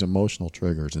these emotional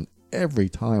triggers. And every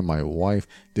time my wife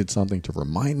did something to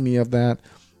remind me of that,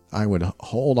 I would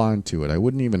hold on to it. I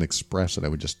wouldn't even express it. I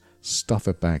would just stuff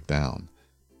it back down.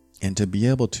 And to be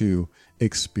able to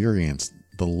experience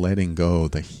the letting go,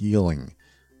 the healing,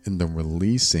 and the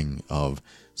releasing of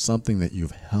something that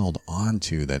you've held on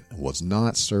to that was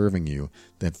not serving you,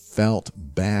 that felt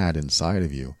bad inside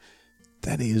of you,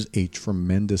 that is a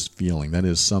tremendous feeling. That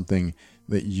is something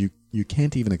that you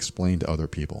can't even explain to other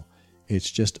people.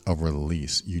 It's just a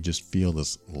release. You just feel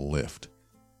this lift.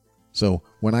 So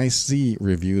when I see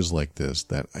reviews like this,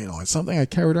 that it's something I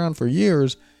carried around for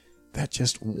years, that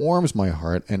just warms my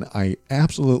heart, and I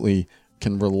absolutely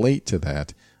can relate to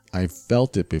that. I've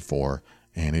felt it before,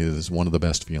 and it is one of the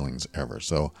best feelings ever.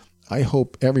 So I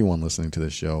hope everyone listening to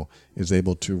this show is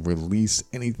able to release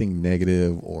anything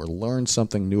negative or learn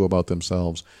something new about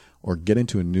themselves or get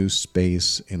into a new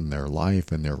space in their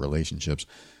life and their relationships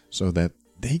so that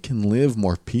they can live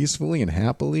more peacefully and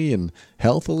happily and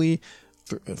healthily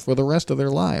for the rest of their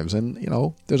lives. And,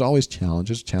 there's always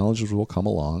challenges. Challenges will come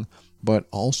along, but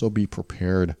also be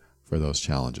prepared for those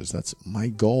challenges. That's my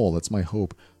goal. That's my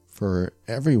hope for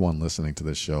everyone listening to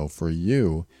this show, for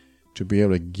you to be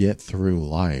able to get through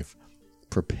life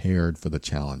prepared for the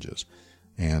challenges.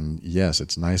 And yes,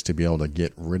 it's nice to be able to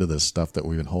get rid of this stuff that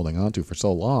we've been holding on to for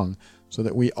so long so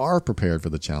that we are prepared for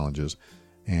the challenges.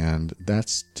 And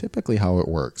that's typically how it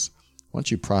works.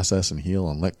 Once you process and heal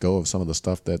and let go of some of the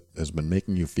stuff that has been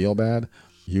making you feel bad,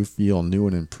 you feel new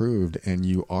and improved, and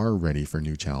you are ready for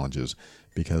new challenges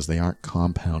because they aren't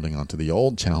compounding onto the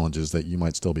old challenges that you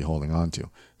might still be holding on to.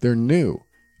 They're new,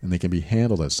 and they can be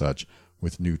handled as such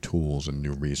with new tools and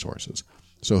new resources.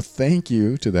 So thank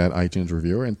you to that iTunes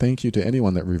reviewer, and thank you to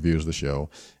anyone that reviews the show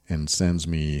and sends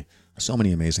me So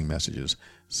many amazing messages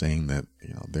saying that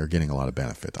they're getting a lot of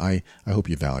benefit. I hope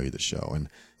you value the show. And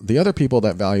the other people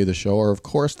that value the show are, of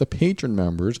course, the patron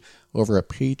members over at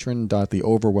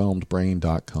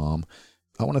patron.theoverwhelmedbrain.com.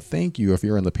 I want to thank you if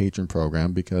you're in the patron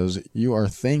program, because you are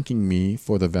thanking me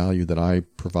for the value that I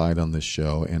provide on this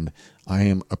show, and I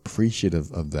am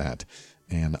appreciative of that.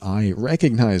 And I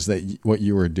recognize that what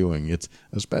you are doing. It's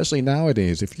especially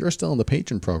nowadays, if you're still in the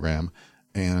patron program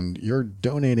and you're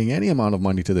donating any amount of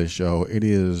money to this show, it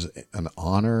is an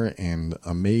honor and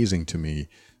amazing to me,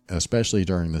 especially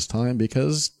during this time,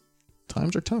 because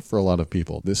times are tough for a lot of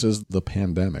people. This is the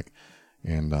pandemic.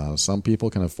 And some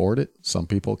people can afford it. Some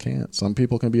people can't. Some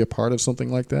people can be a part of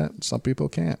something like that. Some people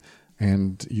can't.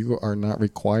 And you are not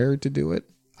required to do it.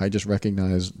 I just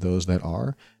recognize those that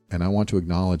are. And I want to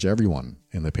acknowledge everyone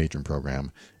in the patron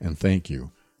program and thank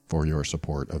you for your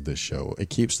support of this show. It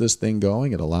keeps this thing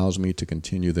going. It allows me to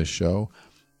continue this show.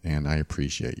 And I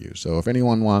appreciate you. So if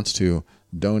anyone wants to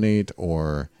donate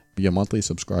or be a monthly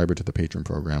subscriber to the patron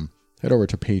program, head over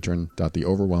to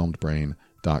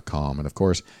patron.theoverwhelmedbrain.com. And of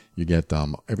course, you get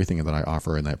everything that I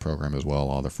offer in that program as well,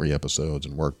 all the free episodes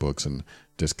and workbooks and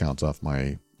discounts off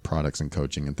my products and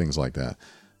coaching and things like that.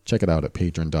 Check it out at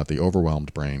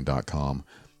patron.theoverwhelmedbrain.com.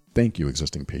 Thank you,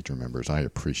 existing patron members. I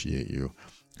appreciate you.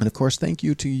 And of course, thank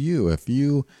you to you. If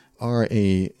you are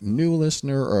a new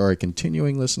listener or a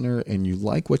continuing listener and you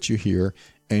like what you hear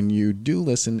and you do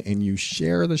listen and you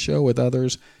share the show with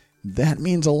others, that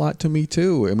means a lot to me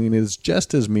too. I mean, it's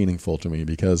just as meaningful to me,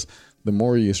 because the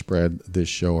more you spread this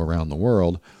show around the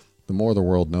world, the more the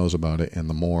world knows about it, and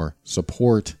the more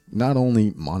support, not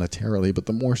only monetarily, but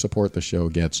the more support the show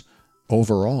gets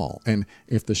overall. And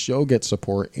if the show gets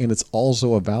support and it's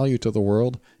also a value to the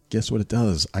world, guess what it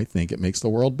does? I think it makes the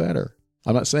world better.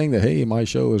 I'm not saying that, hey, my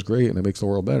show is great and it makes the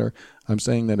world better. I'm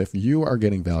saying that if you are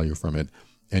getting value from it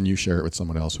and you share it with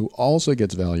someone else who also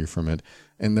gets value from it,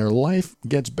 and their life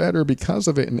gets better because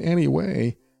of it in any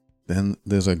way, then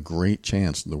there's a great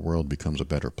chance the world becomes a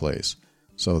better place.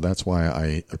 So that's why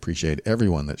I appreciate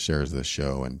everyone that shares this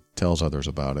show and tells others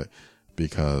about it,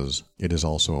 because it is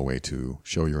also a way to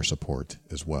show your support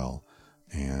as well.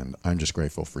 And I'm just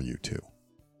grateful for you too.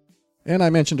 And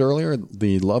I mentioned earlier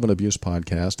the Love and Abuse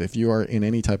podcast. If you are in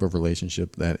any type of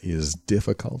relationship that is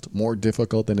difficult, more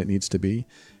difficult than it needs to be,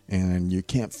 and you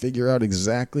can't figure out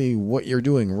exactly what you're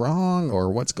doing wrong or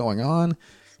what's going on,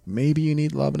 maybe you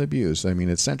need love and abuse. I mean,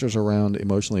 it centers around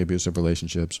emotionally abusive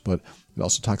relationships, but it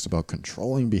also talks about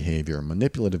controlling behavior,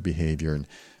 manipulative behavior, and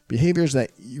behaviors that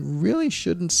you really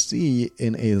shouldn't see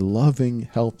in a loving,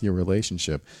 healthy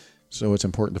relationship. So it's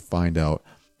important to find out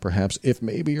perhaps if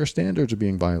maybe your standards are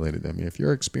being violated. I mean, if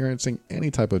you're experiencing any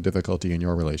type of difficulty in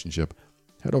your relationship,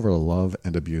 head over to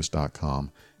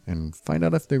loveandabuse.com and find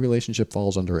out if the relationship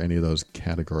falls under any of those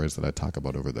categories that I talk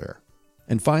about over there.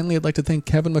 And finally, I'd like to thank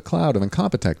Kevin MacLeod of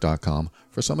Incompetech.com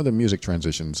for some of the music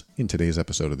transitions in today's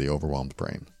episode of The Overwhelmed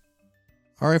Brain.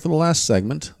 All right, for the last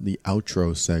segment, the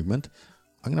outro segment,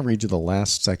 I'm going to read you the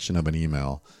last section of an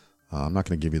email. I'm not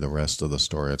going to give you the rest of the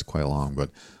story. It's quite long, but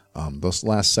this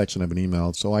last section of an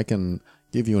email, so I can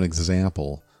give you an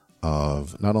example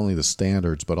of not only the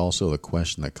standards, but also the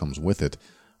question that comes with it,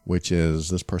 which is,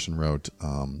 this person wrote,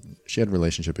 she had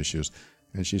relationship issues,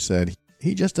 and she said,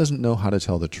 he just doesn't know how to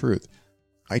tell the truth.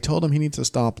 I told him he needs to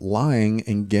stop lying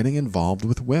and getting involved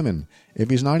with women. If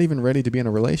he's not even ready to be in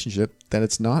a relationship, that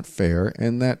it's not fair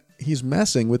and that he's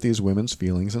messing with these women's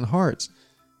feelings and hearts.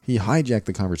 He hijacked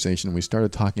the conversation and we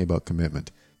started talking about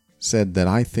commitment. Said that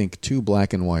I think too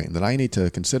black and white and that I need to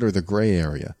consider the gray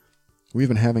area. We've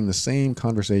been having the same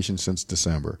conversation since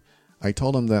December. I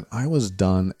told him that I was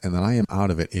done and that I am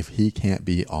out of it if he can't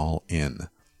be all in.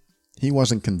 He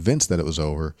wasn't convinced that it was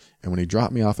over, and when he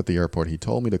dropped me off at the airport, he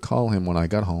told me to call him when I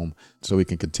got home so we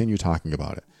can continue talking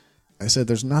about it. I said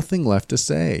there's nothing left to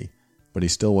say, but he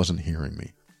still wasn't hearing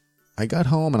me. I got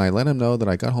home and I let him know that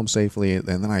I got home safely, and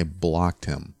then I blocked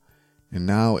him. And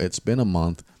now it's been a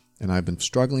month, and I've been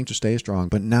struggling to stay strong,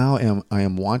 but now I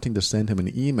am wanting to send him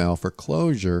an email for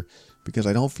closure because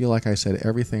I don't feel like I said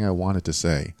everything I wanted to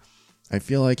say. I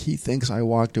feel like he thinks I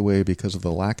walked away because of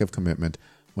the lack of commitment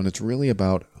when it's really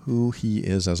about who he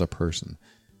is as a person.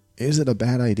 Is it a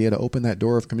bad idea to open that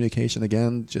door of communication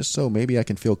again just so maybe I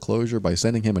can feel closure by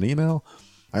sending him an email?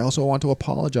 I also want to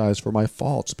apologize for my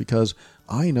faults because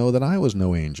I know that I was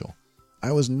no angel.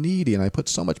 I was needy and I put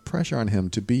so much pressure on him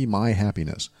to be my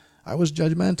happiness. I was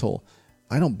judgmental.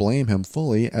 I don't blame him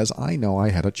fully as I know I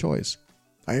had a choice.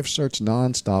 I have searched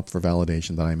nonstop for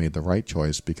validation that I made the right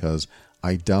choice because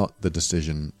I doubt the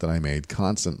decision that I made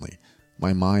constantly.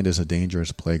 My mind is a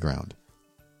dangerous playground.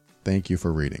 Thank you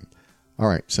for reading. All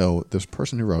right, so this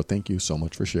person who wrote, thank you so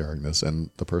much for sharing this.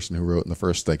 And the person who wrote in the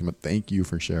first segment, thank you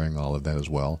for sharing all of that as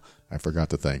well. I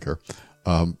forgot to thank her.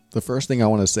 The first thing I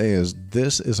want to say is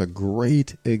this is a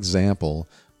great example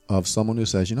of someone who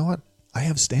says, you know what? I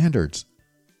have standards.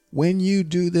 When you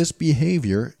do this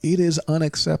behavior, it is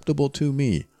unacceptable to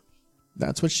me.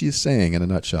 That's what she's saying in a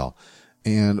nutshell.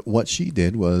 And what she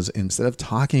did was, instead of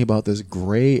talking about this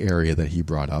gray area that he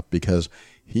brought up, because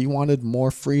he wanted more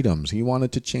freedoms, he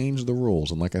wanted to change the rules.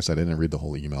 And like I said, I didn't read the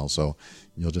whole email, so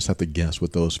you'll just have to guess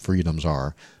what those freedoms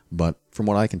are. But from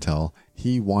what I can tell,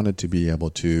 he wanted to be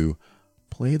able to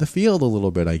play the field a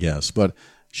little bit, I guess. But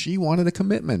she wanted a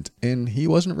commitment, and he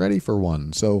wasn't ready for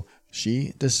one. So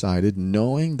she decided,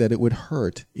 knowing that it would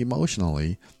hurt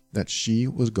emotionally, that she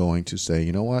was going to say,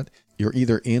 you know what? You're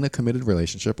either in a committed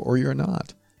relationship or you're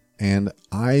not. And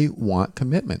I want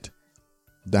commitment.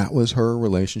 That was her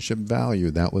relationship value.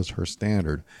 That was her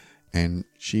standard. And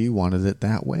she wanted it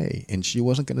that way. And she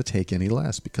wasn't going to take any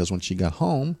less, because when she got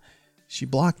home, she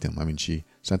blocked him. I mean, she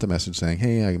sent a message saying,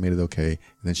 hey, I made it okay.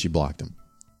 And then she blocked him.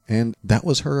 And that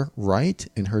was her right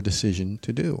and her decision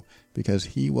to do, because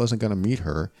he wasn't going to meet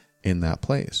her in that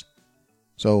place.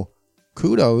 So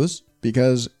kudos,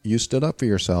 because you stood up for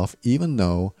yourself, even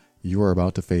though you are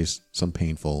about to face some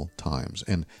painful times.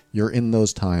 And you're in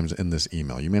those times in this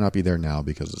email. You may not be there now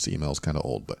because this email is kind of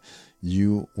old, but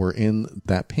you were in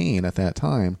that pain at that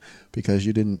time because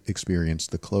you didn't experience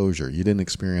the closure. You didn't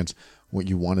experience what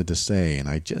you wanted to say. And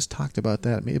I just talked about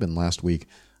that, maybe been last week,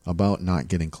 about not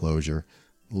getting closure.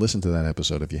 Listen to that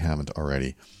episode if you haven't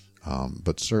already.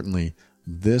 But certainly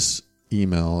this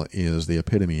email is the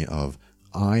epitome of,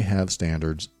 I have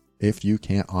standards. If you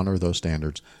can't honor those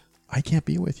standards, I can't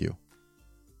be with you.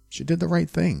 She did the right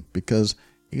thing, because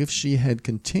if she had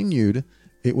continued,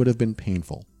 it would have been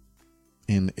painful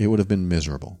and it would have been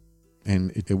miserable,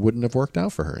 and it wouldn't have worked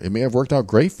out for her. It may have worked out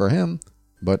great for him,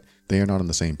 but they are not on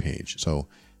the same page. So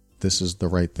this is the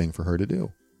right thing for her to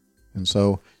do. And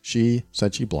so she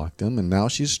said she blocked him, and now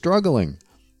she's struggling.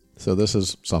 So this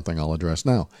is something I'll address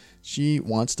now. She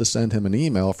wants to send him an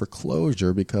email for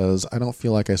closure because I don't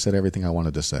feel like I said everything I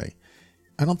wanted to say.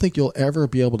 I don't think you'll ever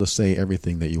be able to say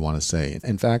everything that you want to say.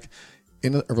 In fact,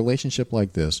 in a relationship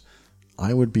like this,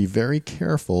 I would be very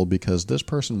careful, because this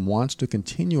person wants to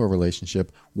continue a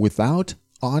relationship without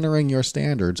honoring your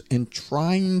standards and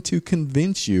trying to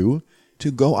convince you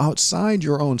to go outside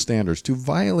your own standards, to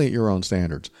violate your own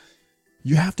standards.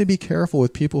 You have to be careful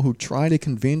with people who try to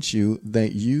convince you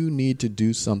that you need to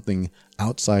do something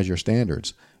outside your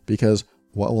standards, because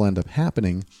what will end up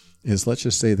happening is, let's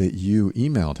just say that you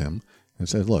emailed him and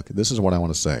said, look, this is what I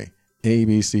want to say, A,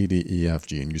 B, C, D, E, F,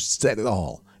 G, and you said it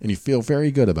all, and you feel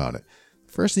very good about it.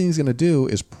 First thing he's going to do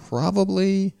is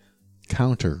probably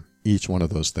counter each one of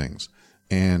those things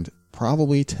and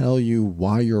probably tell you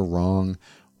why you're wrong,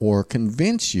 or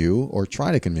convince you, or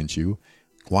try to convince you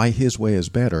why his way is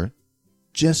better,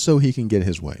 just so he can get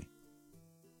his way.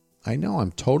 I know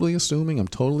I'm totally assuming, I'm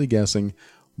totally guessing,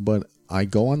 but I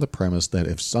go on the premise that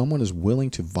if someone is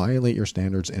willing to violate your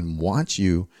standards and wants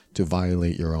you to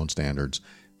violate your own standards,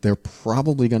 they're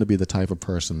probably going to be the type of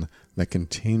person that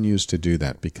continues to do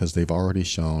that, because they've already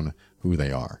shown who they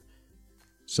are.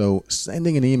 So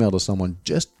sending an email to someone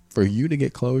just for you to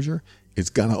get closure is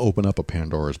going to open up a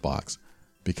Pandora's box,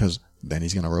 because then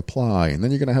he's going to reply, and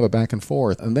then you're going to have a back and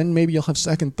forth, and then maybe you'll have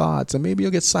second thoughts, and maybe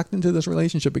you'll get sucked into this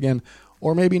relationship again,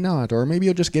 or maybe not, or maybe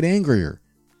you'll just get angrier.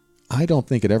 I don't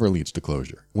think it ever leads to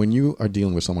closure. When you are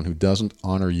dealing with someone who doesn't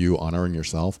honor you, honoring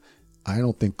yourself, I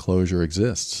don't think closure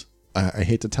exists. I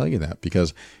hate to tell you that,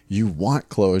 because you want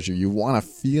closure. You want to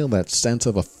feel that sense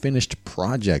of a finished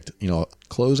project,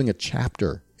 closing a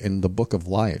chapter in the book of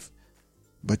life.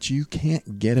 But you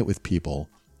can't get it with people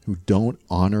who don't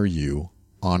honor you,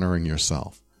 honoring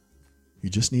yourself. You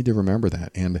just need to remember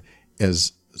that. And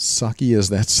as sucky as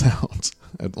that sounds,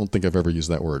 I don't think I've ever used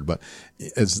that word, but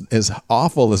as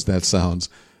awful as that sounds,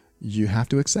 you have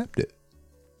to accept it.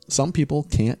 Some people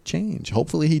can't change.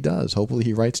 Hopefully he does. Hopefully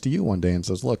he writes to you one day and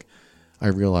says, look, I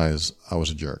realize I was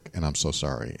a jerk and I'm so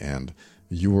sorry. And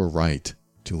you were right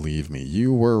to leave me.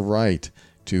 You were right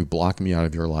to block me out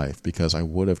of your life, because I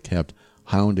would have kept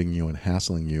hounding you and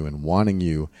hassling you and wanting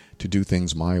you to do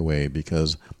things my way,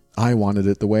 because I wanted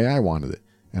it the way I wanted it.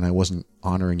 And I wasn't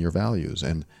honoring your values.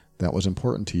 And that was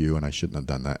important to you, and I shouldn't have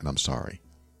done that, and I'm sorry.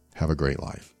 Have a great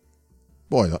life.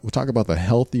 Boy, we'll talk about the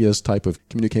healthiest type of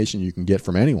communication you can get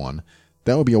from anyone.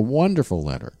 That would be a wonderful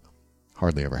letter.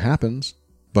 Hardly ever happens,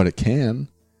 but it can.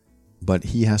 But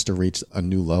he has to reach a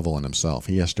new level in himself.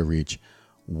 He has to reach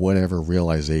whatever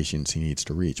realizations he needs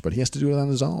to reach, but he has to do it on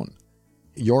his own.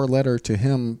 Your letter to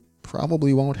him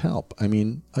probably won't help. I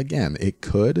mean, again, it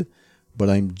could, but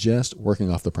I'm just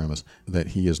working off the premise that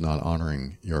he is not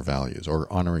honoring your values or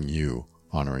honoring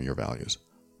your values.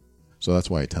 So that's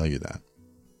why I tell you that.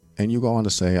 And you go on to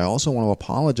say, I also want to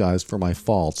apologize for my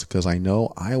faults because I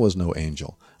know I was no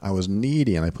angel. I was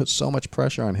needy and I put so much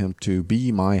pressure on him to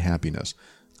be my happiness.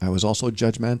 I was also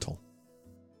judgmental.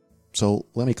 So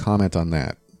let me comment on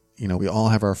that. We all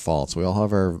have our faults. We all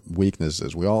have our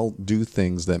weaknesses. We all do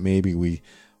things that maybe we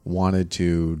wanted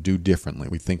to do differently.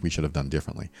 We think we should have done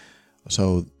differently.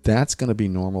 So that's going to be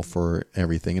normal for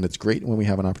everything. And it's great when we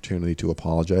have an opportunity to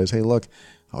apologize. Hey, look,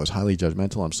 I was highly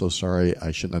judgmental. I'm so sorry.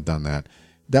 I shouldn't have done that.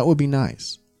 That would be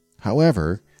nice.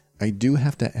 However, I do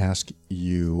have to ask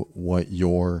you what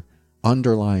your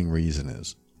underlying reason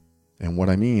is. And what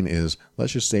I mean is,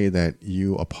 let's just say that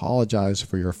you apologize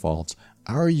for your faults.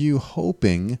 Are you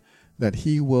hoping that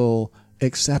he will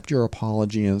accept your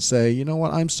apology and say, you know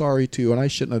what, I'm sorry too, and I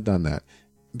shouldn't have done that?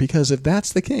 Because if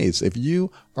that's the case, if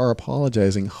you are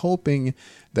apologizing, hoping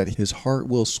that his heart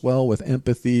will swell with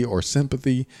empathy or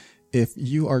sympathy, if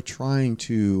you are trying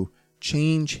to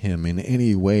change him in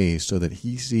any way so that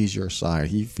he sees your side,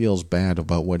 he feels bad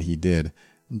about what he did,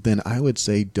 then I would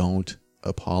say don't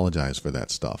apologize for that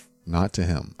stuff. Not to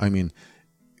him. I mean,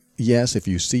 yes, if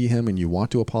you see him and you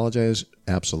want to apologize,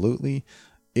 absolutely.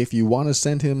 If you want to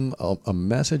send him a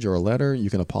message or a letter, you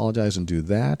can apologize and do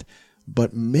that.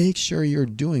 But make sure you're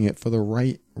doing it for the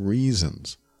right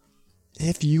reasons.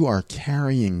 If you are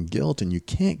carrying guilt and you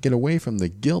can't get away from the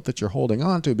guilt that you're holding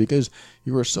on to because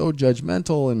you were so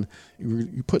judgmental and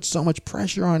you put so much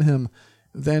pressure on him,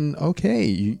 then okay,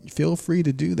 you feel free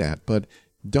to do that. But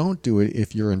don't do it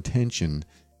if your intention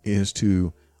is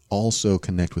to also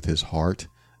connect with his heart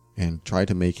and try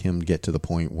to make him get to the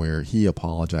point where he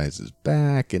apologizes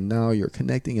back, and now you're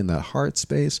connecting in that heart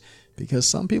space, because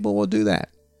some people will do that.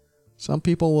 Some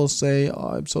people will say,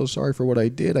 oh, I'm so sorry for what I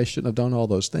did. I shouldn't have done all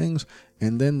those things.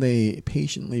 And then they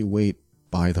patiently wait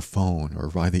by the phone or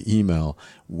by the email,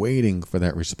 waiting for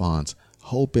that response,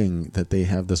 hoping that they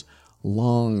have this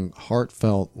long,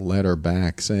 heartfelt letter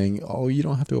back saying, oh, you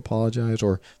don't have to apologize,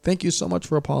 or thank you so much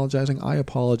for apologizing. I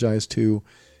apologize too.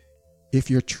 If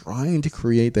you're trying to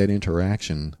create that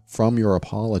interaction from your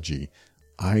apology,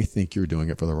 I think you're doing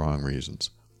it for the wrong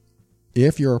reasons.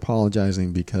 If you're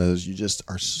apologizing because you just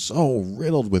are so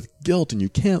riddled with guilt and you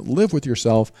can't live with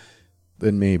yourself,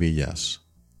 then maybe yes.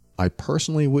 I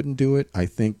personally wouldn't do it. I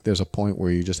think there's a point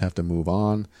where you just have to move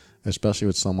on, especially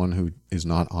with someone who is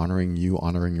not honoring you,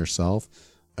 honoring yourself.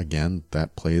 Again,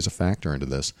 that plays a factor into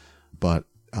this. But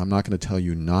I'm not going to tell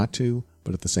you not to,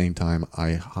 but at the same time,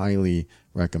 I highly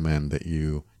recommend that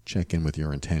you check in with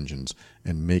your intentions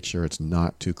and make sure it's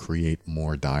not to create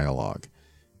more dialogue.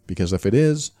 Because if it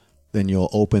is, then you'll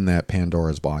open that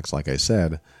Pandora's box, like I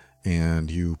said, and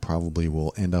you probably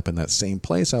will end up in that same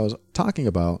place I was talking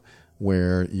about,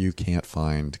 where you can't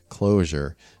find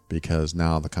closure, because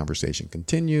now the conversation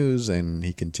continues and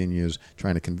he continues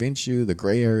trying to convince you the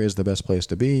gray area is the best place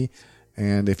to be.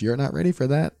 And if you're not ready for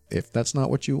that, if that's not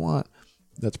what you want,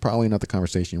 that's probably not the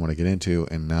conversation you want to get into,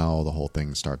 and now the whole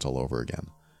thing starts all over again.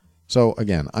 So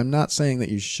again, I'm not saying that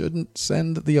you shouldn't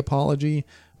send the apology,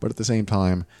 but at the same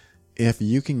time, if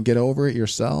you can get over it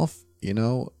yourself,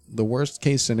 the worst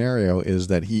case scenario is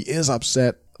that he is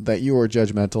upset that you are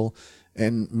judgmental,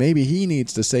 and maybe he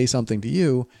needs to say something to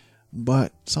you,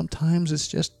 but sometimes it's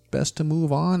just best to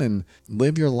move on and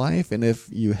live your life. And if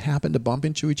you happen to bump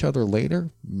into each other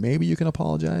later, maybe you can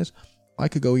apologize. I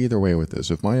could go either way with this.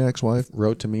 If my ex-wife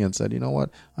wrote to me and said, you know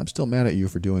what, I'm still mad at you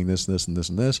for doing this, this, and this,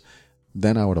 and this,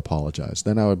 then I would apologize.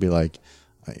 Then I would be like,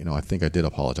 I think I did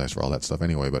apologize for all that stuff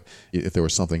anyway, but if there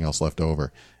was something else left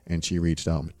over and she reached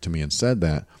out to me and said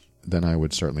that, then I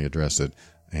would certainly address it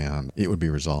and it would be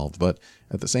resolved. But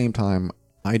at the same time,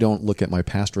 I don't look at my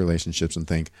past relationships and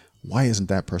think, why isn't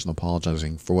that person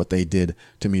apologizing for what they did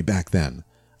to me back then?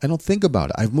 I don't think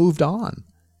about it. I've moved on.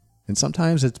 And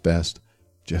sometimes it's best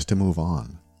just to move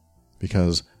on,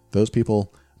 because those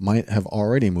people might have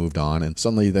already moved on and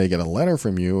suddenly they get a letter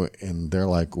from you and they're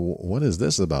like, what is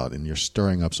this about? And you're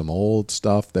stirring up some old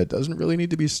stuff that doesn't really need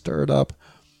to be stirred up.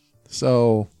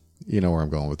 So you know where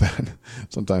I'm going with that.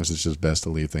 Sometimes it's just best to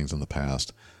leave things in the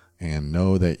past and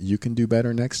know that you can do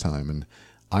better next time. And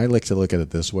I like to look at it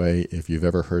this way. If you've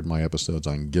ever heard my episodes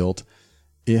on guilt,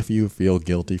 if you feel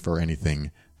guilty for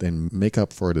anything, then make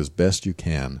up for it as best you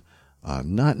can.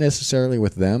 Not necessarily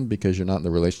with them, because you're not in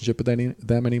the relationship with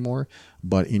them anymore,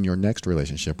 but in your next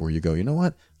relationship where you go, you know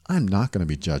what? I'm not going to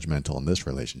be judgmental in this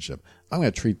relationship. I'm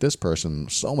going to treat this person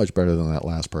so much better than that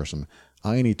last person.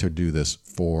 I need to do this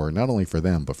for not only for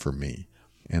them, but for me.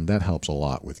 And that helps a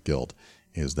lot with guilt.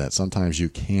 is that sometimes you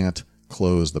can't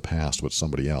close the past with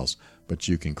somebody else, but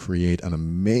you can create an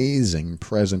amazing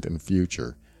present and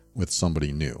future with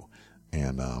somebody new.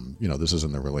 And, this is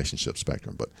in the relationship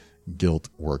spectrum, but guilt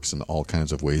works in all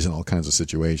kinds of ways, in all kinds of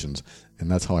situations. And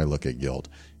that's how I look at guilt,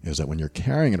 is that when you're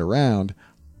carrying it around,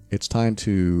 it's time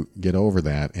to get over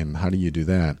that. And how do you do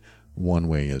that? One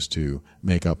way is to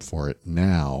make up for it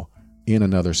now in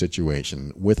another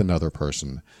situation with another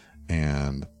person,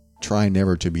 and try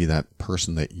never to be that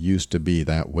person that used to be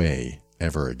that way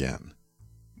ever again.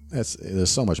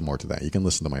 There's so much more to that. You can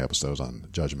listen to my episodes on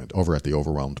judgment over at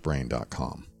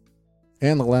theoverwhelmedbrain.com.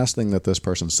 And the last thing that this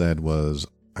person said was,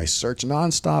 I search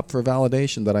nonstop for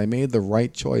validation that I made the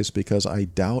right choice because I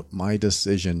doubt my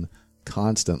decision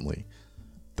constantly.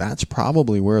 That's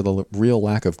probably where the real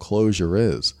lack of closure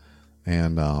is.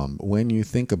 And when you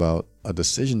think about a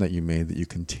decision that you made that you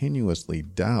continuously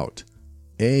doubt,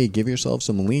 give yourself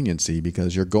some leniency,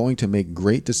 because you're going to make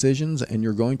great decisions and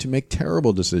you're going to make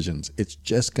terrible decisions. It's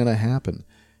just going to happen.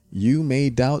 You may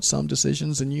doubt some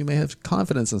decisions and you may have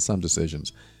confidence in some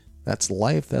decisions. That's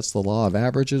life. That's the law of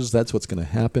averages. That's what's going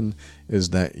to happen,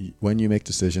 is that when you make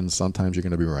decisions, sometimes you're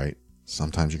going to be right,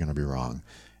 sometimes you're going to be wrong.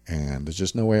 And there's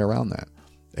just no way around that.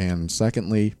 And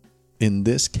secondly, in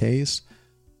this case,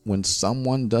 when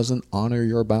someone doesn't honor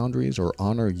your boundaries or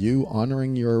honor you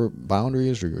honoring your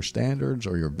boundaries or your standards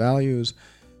or your values,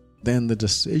 then the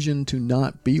decision to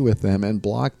not be with them and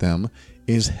block them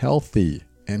is healthy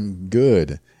and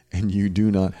good, and you do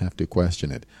not have to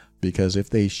question it. Because if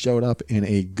they showed up in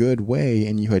a good way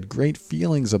and you had great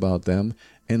feelings about them,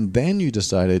 and then you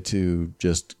decided to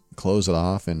just close it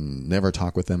off and never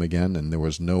talk with them again, and there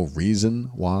was no reason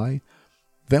why,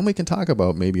 then we can talk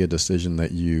about maybe a decision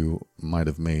that you might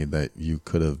have made that you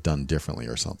could have done differently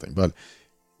or something. But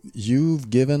you've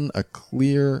given a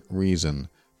clear reason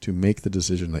to make the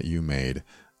decision that you made,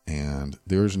 and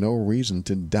there's no reason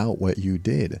to doubt what you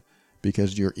did,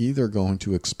 because you're either going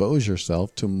to expose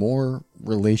yourself to more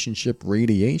relationship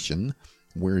radiation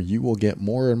where you will get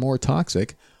more and more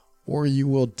toxic, or you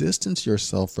will distance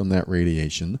yourself from that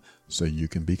radiation so you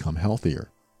can become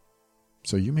healthier.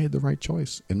 So you made the right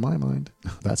choice, in my mind.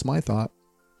 That's my thought.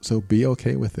 So be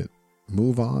okay with it.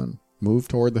 Move on. Move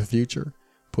toward the future.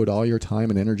 Put all your time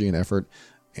and energy and effort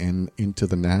into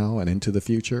the now and into the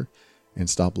future, and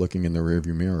stop looking in the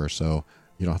rearview mirror so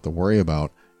you don't have to worry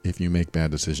about if you make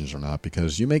bad decisions or not,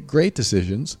 because you make great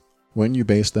decisions when you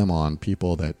base them on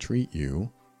people that treat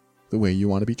you the way you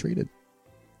want to be treated,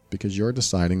 because you're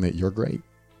deciding that you're great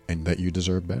and that you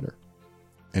deserve better.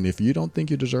 And if you don't think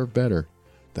you deserve better,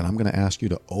 then I'm going to ask you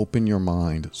to open your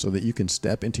mind so that you can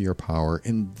step into your power,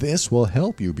 and this will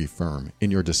help you be firm in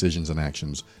your decisions and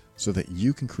actions so that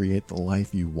you can create the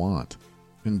life you want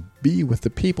and be with the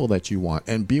people that you want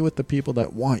and be with the people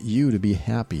that want you to be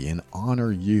happy and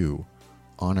honor you,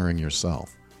 honoring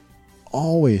yourself.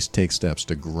 Always take steps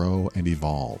to grow and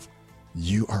evolve.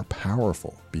 You are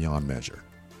powerful beyond measure.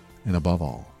 And above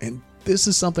all, and this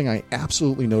is something I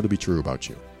absolutely know to be true about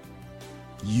you,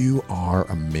 you are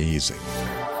amazing.